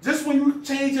 years just when you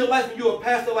change your life and you're a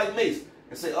pastor like Mace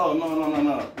and say, oh,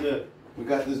 no. Yeah. We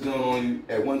got this going on you.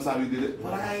 At one time you did it.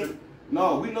 But I ain't.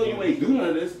 No, we know you ain't doing none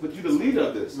of this, but you the leader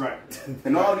of this. Right.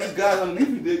 And all these guys underneath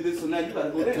you did this, so now you got to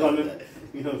go there. Gunner,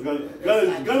 you know,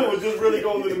 Gunner was just really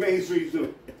going to the main street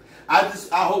too.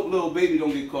 I hope Lil Baby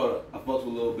don't get caught up. I fucked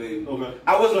with Lil Baby. Okay.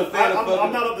 I wasn't a fan of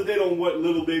I'm not up to date on what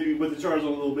Lil Baby, what the charges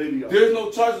on Lil Baby are. There's no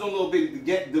charges on Lil Baby.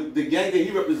 The gang that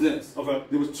he represents. Okay.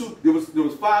 There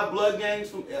was 5 blood gangs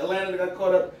from Atlanta that got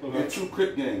caught up, Okay. and 2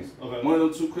 Crip gangs. Okay. One of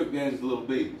those 2 Crip gangs is Lil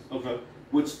Babies. Okay.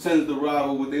 Which tends to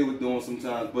rival what they were doing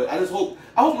sometimes. But I hope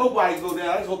nobody go down.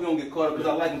 I just hope he don't get caught up because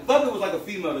I like him. Thugger was like a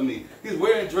female to me. He was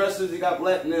wearing dresses. He got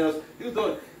black nails.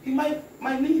 He might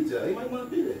need jail. He might want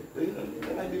to be there. But, you know,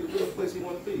 that might be the real place he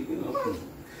want to be. You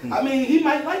know. I mean, he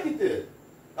might like it there.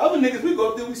 Other niggas, we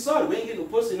go up there, we saw it. We ain't getting no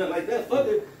pussy, nothing like that.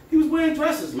 Thugger, he was wearing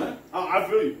dresses, man. I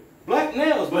feel you. Black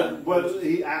nails, man. But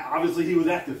he obviously he was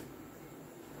active.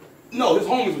 No, his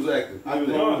homies was active.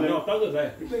 No, Thugger's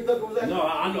active. You think Thugger was active? No,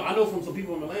 I know from some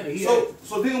people in Atlanta.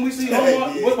 So didn't we see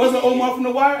Omar? Wasn't Omar from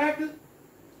The Wire active?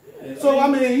 So I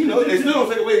mean, you know, they still don't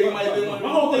take away. He might have been one. My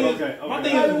whole thing is, my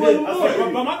thing is,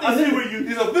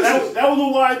 he's official. That was a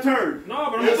wide turn.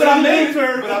 No, but I made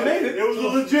it. It was a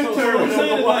legit so turn. what I'm It was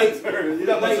saying a is, wide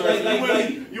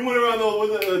turn. You went around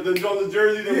the Jones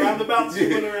Jersey, the roundabouts. You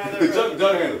went around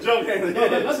there. Junk handle.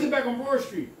 No, let's get back on Broad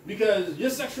Street because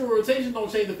your sexual rotation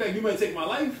don't change the fact you might take my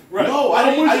life. Right. No,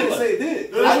 I didn't say it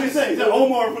did. That's what he's saying. He said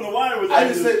Omar from The Wire was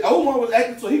active. I just said Omar was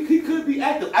active, so he could be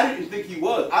active. I didn't think he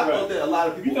was. I thought that a lot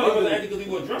of people. You thought he was active because he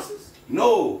wore dresses?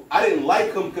 No, I didn't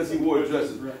like him because he wore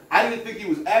dresses. I didn't think he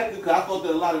was active because I thought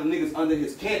that a lot of the niggas under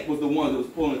his camp was the ones that was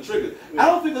pulling the trigger. I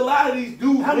don't think a lot of these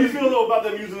dudes. How do you feel though about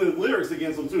them using his lyrics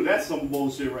against him too? That's some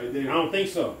bullshit right there. I don't think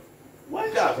so.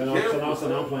 What?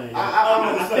 So I'm playing.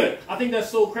 I I think that's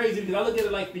so crazy because I look at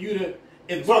it like for you to.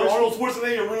 If so Arnold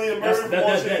Schwarzenegger really emerged from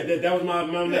that was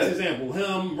my next example.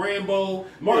 Him, Rambo,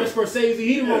 Martin Scorsese.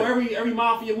 He done wrote every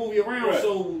mafia movie around. Right.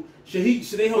 So should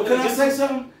they hold? But can I say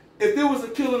something? If there was a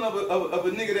killing of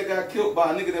a nigga that got killed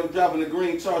by a nigga that was driving a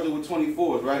green Charger with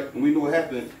 24s, right? And we knew what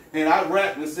happened. And I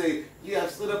rapped and say, yeah, I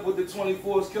slid up with the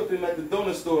 24s, killed him at the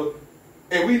donut store.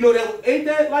 And we know that, ain't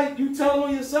that like you telling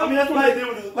on yourself? I mean, that's what they did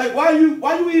with it. Like, why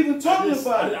you even talking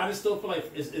about it? I just still feel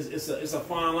like it's a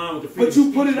fine line with the But freedom you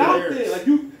of put speech it out lyrics. there.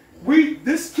 Like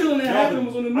this killing that happened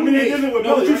was on the news. I mean, they did it with what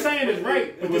Billy, you're right? saying is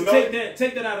right, but just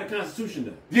take that out of the Constitution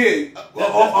then. Yeah.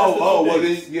 Well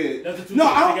then, yeah. That's the two No,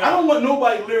 things. I don't want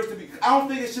nobody lyrics to be. I don't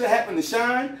think it should happen to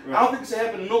Shine. Right. I don't think it should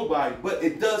happen to nobody, but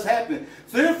it does happen.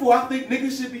 So therefore, I think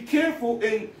niggas should be careful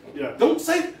and don't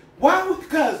say why.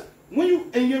 Because when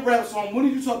you in your rap song, when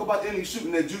did you talk about any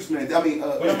shooting that Juice Man? I mean,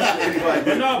 anybody.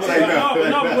 But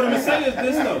what I'm saying is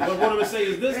this though. But what I'm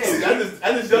saying is this though.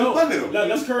 I just don't love it.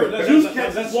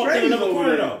 Let's walk in another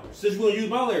corner though. Since we're gonna use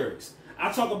my lyrics.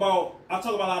 I talk about a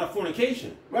lot of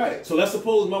fornication. Right. So let's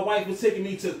suppose my wife was taking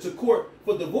me to court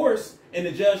for divorce, and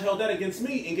the judge held that against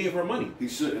me and gave her money. He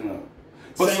shouldn't have.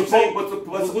 What's the difference? I'm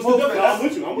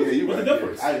with you. What's the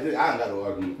difference? I ain't got no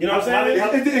argument. You know what I'm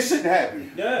saying? It shouldn't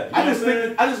happen. Yeah.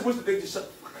 I just wish that they just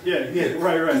shut. Yeah,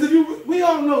 right. Because we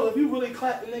all know if you really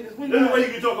clap the niggas, There's a way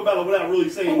you can talk about it without really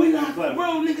saying we not, clap.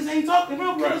 real niggas ain't talking.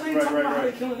 Real killers ain't talking about how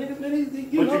they killing niggas.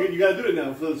 Man, But you got to do it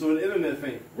now for the internet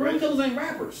fame. Real killers ain't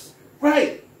rappers.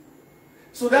 Right.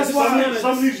 So that's why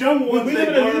some of these young ones we they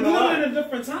blurring the live line. in a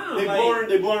different time. They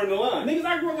blurring the line. Niggas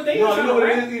I grew up with, they no, ain't you know what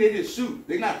rap. they just shoot.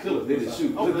 They not killers. They just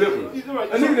shoot. Oh, It's different. Right.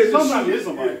 A nigga that just Sometimes shoot. hit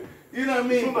somebody. You know what I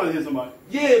mean? Sometimes hit somebody.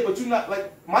 Yeah, but you not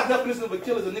like my definition of a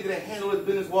killer is a nigga that handle his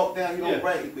business, walk down, he don't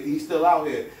write, but he's still out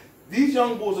here. These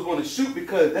young boys are going to shoot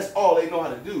because that's all they know how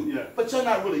to do. Yeah. But y'all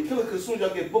not really killing because as soon as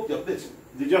y'all get booked, y'all bitching.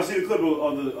 Did y'all see the clip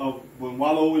of when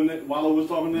Wallow was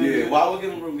talking there? Yeah, why would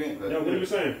give him room game? Yeah, what are you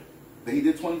saying? He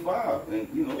did 25, and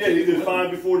you know. Yeah, he did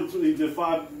 5 before he did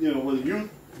 5, you know, with the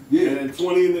youth. Yeah. And then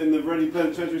 20 in the Ready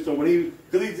Penitentiary. So when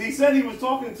because he said he was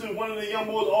talking to one of the young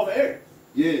boys off air.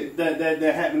 Yeah. That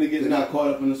happened to get. They got caught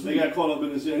up in the They got caught up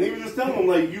in this shit, and he was just telling them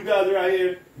like, you guys are out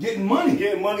here getting money,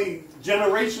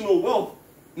 generational wealth.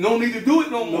 No need to do it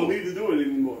no more. No need to do it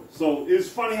anymore. So it's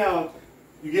funny how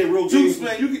you get real Juice,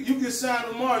 man. You get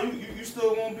signed tomorrow. You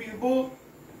still won't be the bull?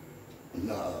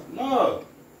 No.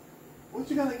 What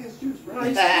you got against Juice, bro?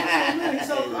 He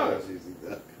sells cars.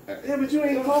 Yeah, but you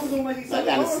ain't talking to him like he sells I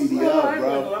got a cars. CDL,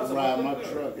 bro. Ride my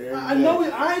truck every day.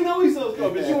 I know he sells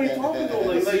cars, but you ain't talking to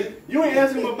him like you ain't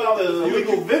asking him about a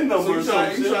legal VIN number. So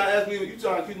you trying to ask me? You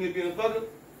trying to accuse me of being a fucker?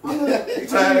 You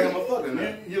trying to act like I'm a fucker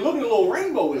now? You're looking a little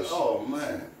rainbowish. Oh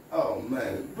man.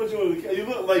 You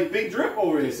look like Big Drip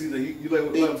over here. Caesar, you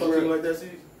like what I'm talking like that,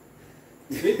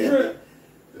 Caesar? Big Drip.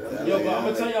 Yo, but I'm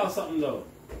gonna tell y'all something though.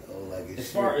 Like as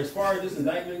far as this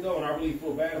indictment go, and I really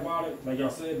feel bad about it, like y'all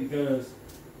said, because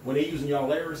when they using y'all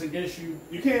lyrics against you,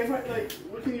 you can't fight. Like,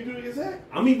 what can you do against that?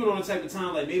 I'm even on the type of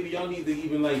time like maybe y'all need to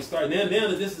even like start now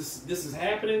that this is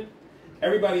happening.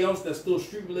 everybody else that's still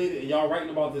street related and y'all writing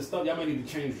about this stuff, y'all might need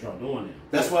to change what y'all doing now.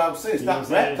 That's what I'm saying. You know Stop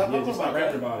what I'm saying? Stop Yeah, talking just stop about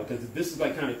rapping that. about it because this is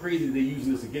like kind of crazy that they're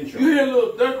using this against y'all. You hear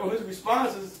Lil Durk on his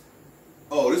responses.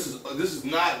 Oh, this is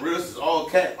not real. This is all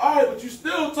cat. All right, but you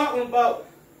still talking about,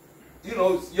 you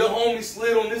know, your homie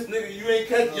slid on this nigga. You ain't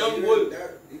catch young boy.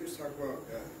 He was talking about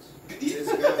guns.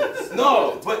 His guns.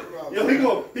 No, but Yo, he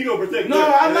gonna protect. no,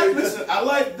 Dirk. I like. Listen, I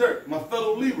like Dirk, my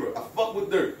fellow Libra. I fuck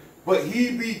with Dirk, but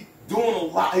he be doing a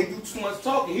lot. He do too much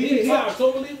talking. He be talking.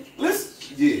 October Libra?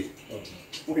 Listen, yeah.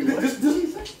 Wait, what? This he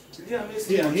say? Yeah, I mean, it's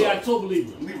Yeah, Libra he talk. October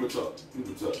Libra. Libra talk.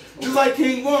 Libra talk. Just like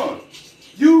King Von.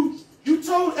 You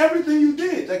told everything you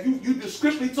did. Like you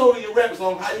descriptively told in your rap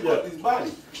song how you work these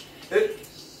bodies.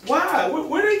 Why?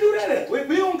 Where they do that at?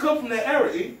 We don't come from that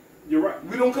era, E. You're right.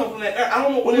 We don't come from that era. I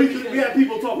don't know But what we had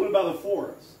people talking about it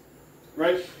for us,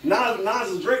 right?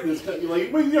 Nas' greatness. Like, you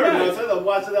heard what I said. I'm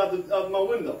watching out my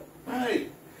window.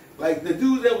 Right. Like the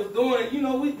dudes that was doing it, you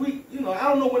know, we you know, I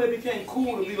don't know when it became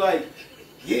cool to be like,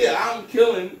 yeah, I'm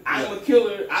killing, I'm a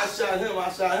killer, I shot him.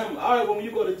 All right, well, when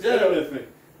you go to jail, That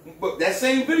thing. but that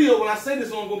same video, when I say this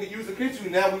song gonna get used against you,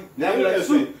 now we like, That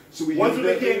shoot. thing. Should we Once use it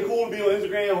that became video? cool to be on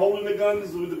Instagram holding the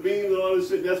guns with the beams and all this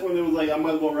shit, that's when it was like, I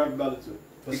might as well rap about it too.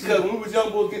 Because when we was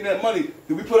young boys getting that money,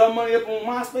 did we put our money up on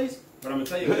MySpace? But I'm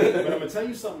gonna tell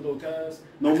you something though, cuz.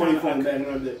 No money phone back in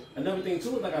our day. Another thing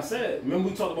too is like I said, remember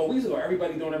we talked about weeks ago,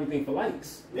 everybody doing everything for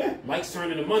likes. Yeah. Likes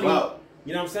turning to money. Wow.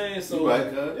 You know what I'm saying? So You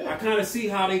right, cuz. I kind of see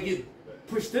how they get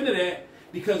pushed into that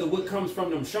because of what comes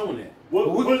from them showing that.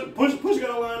 Push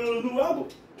got a line on his new album.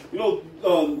 You know,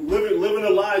 living a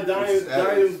lie, dying for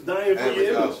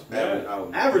your image.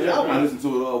 Average album. I listened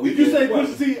to it all Did weekend. you say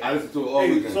Pusha T? I listened to it all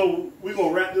Hey, weekend. so we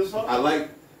gonna wrap this up? I like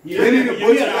Yeah, Benny the yeah,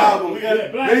 Butcher yeah, album. we got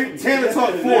it. Benny, Tanner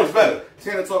Talk 4 is better.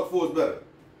 Tanner Talk 4 is better.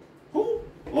 Who?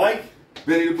 Like,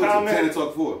 Benny the Butcher, Comment, Tanner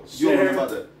Talk 4. You don't know about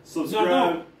that. subscribe.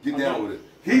 No. Get down with it.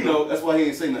 He know, that's why he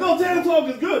ain't say nothing. No, Tanner Talk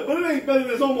is good, but it ain't better than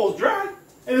It's Almost Dry.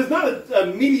 And it's not a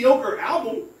mediocre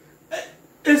album.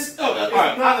 It's, all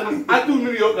right, not I do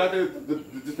mediocre out there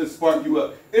just to spark you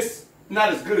up. It's not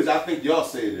as good as I think y'all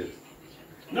say it is.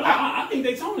 No, I think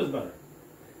Daytona's better.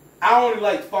 I only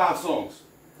like 5 songs.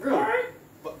 Really? All right.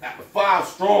 5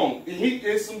 strong.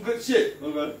 It's some good shit.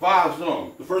 Okay. 5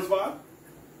 strong. The first 5?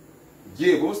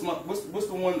 Yeah, but what's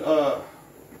the one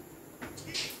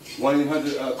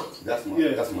 1-800 that's my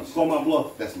shit. Call My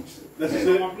Bluff. That's my shit. That's Man.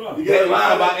 it. My Bluff. You That get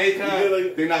line like, by you get Akon,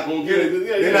 like- they're not gonna get it.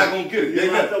 Yeah, They're not gonna get it. You They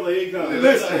get not. like Akon.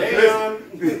 Listen,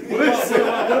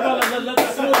 What about let the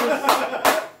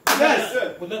smokers?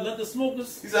 Yes. But let the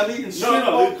smokers. He said I'm eating shit.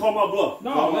 No, they Call My Bluff.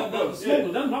 No, Call My let the Bluff.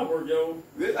 smokers. That's my work, yo.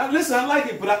 Listen, I like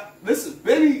it, but listen,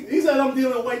 Benny. He said I'm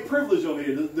dealing with white privilege over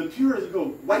here. The purists go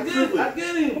white privilege. I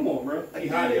get him. Come on, bro. I He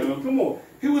get hot, it. yo. Come on.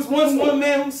 He was once one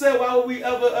man who said, "Why would we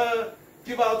ever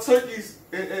give out turkeys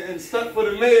and stunt for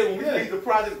the mayor when we beat the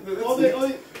project?"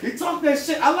 He talked that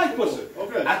shit. I like Pusha.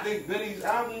 Okay. I think Benny's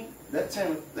album, that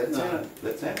Tanner.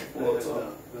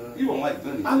 You don't like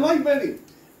Benny. I like Benny.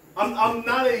 I'm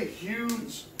not a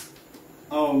huge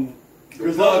the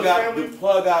Griselda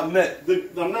plug family. got met.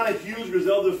 I'm not a huge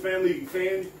Griselda family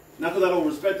fan. Not because I don't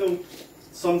respect them.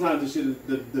 Sometimes the shit,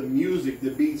 the music,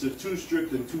 the beats are too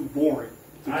strict and too boring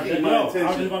to I keep didn't my know. I was just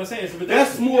attention. about to say it's a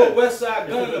That's production. more West Side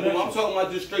It's Gun. a I'm production. talking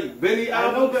about just straight Benny I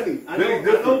album. know Benny. I know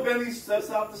different. Benny steps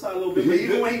out the side a little bit. But He's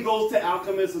even when he goes to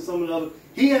Alchemist and some of the other,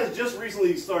 he has just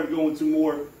recently started going to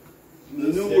more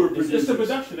newer It's producers. the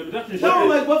production. The production. No,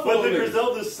 like But Buffalo the niggas.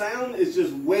 Griselda sound is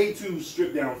just way too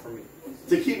stripped down for me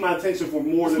to keep my attention for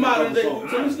more It's than a modern couple day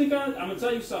songs. So you sneak on, I'm gonna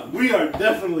tell you something. We are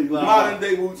definitely live. Modern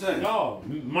day Wu-Tang. No,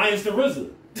 mine's the RZA.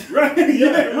 Right?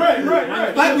 Yeah,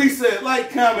 right. Like we said,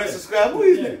 like, comment, subscribe. What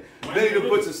is Yeah. it? Benny the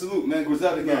Butcher, salute, man.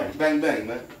 Griselda gang. Bang, bang,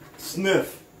 man.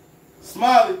 Sniff.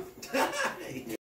 Smiley.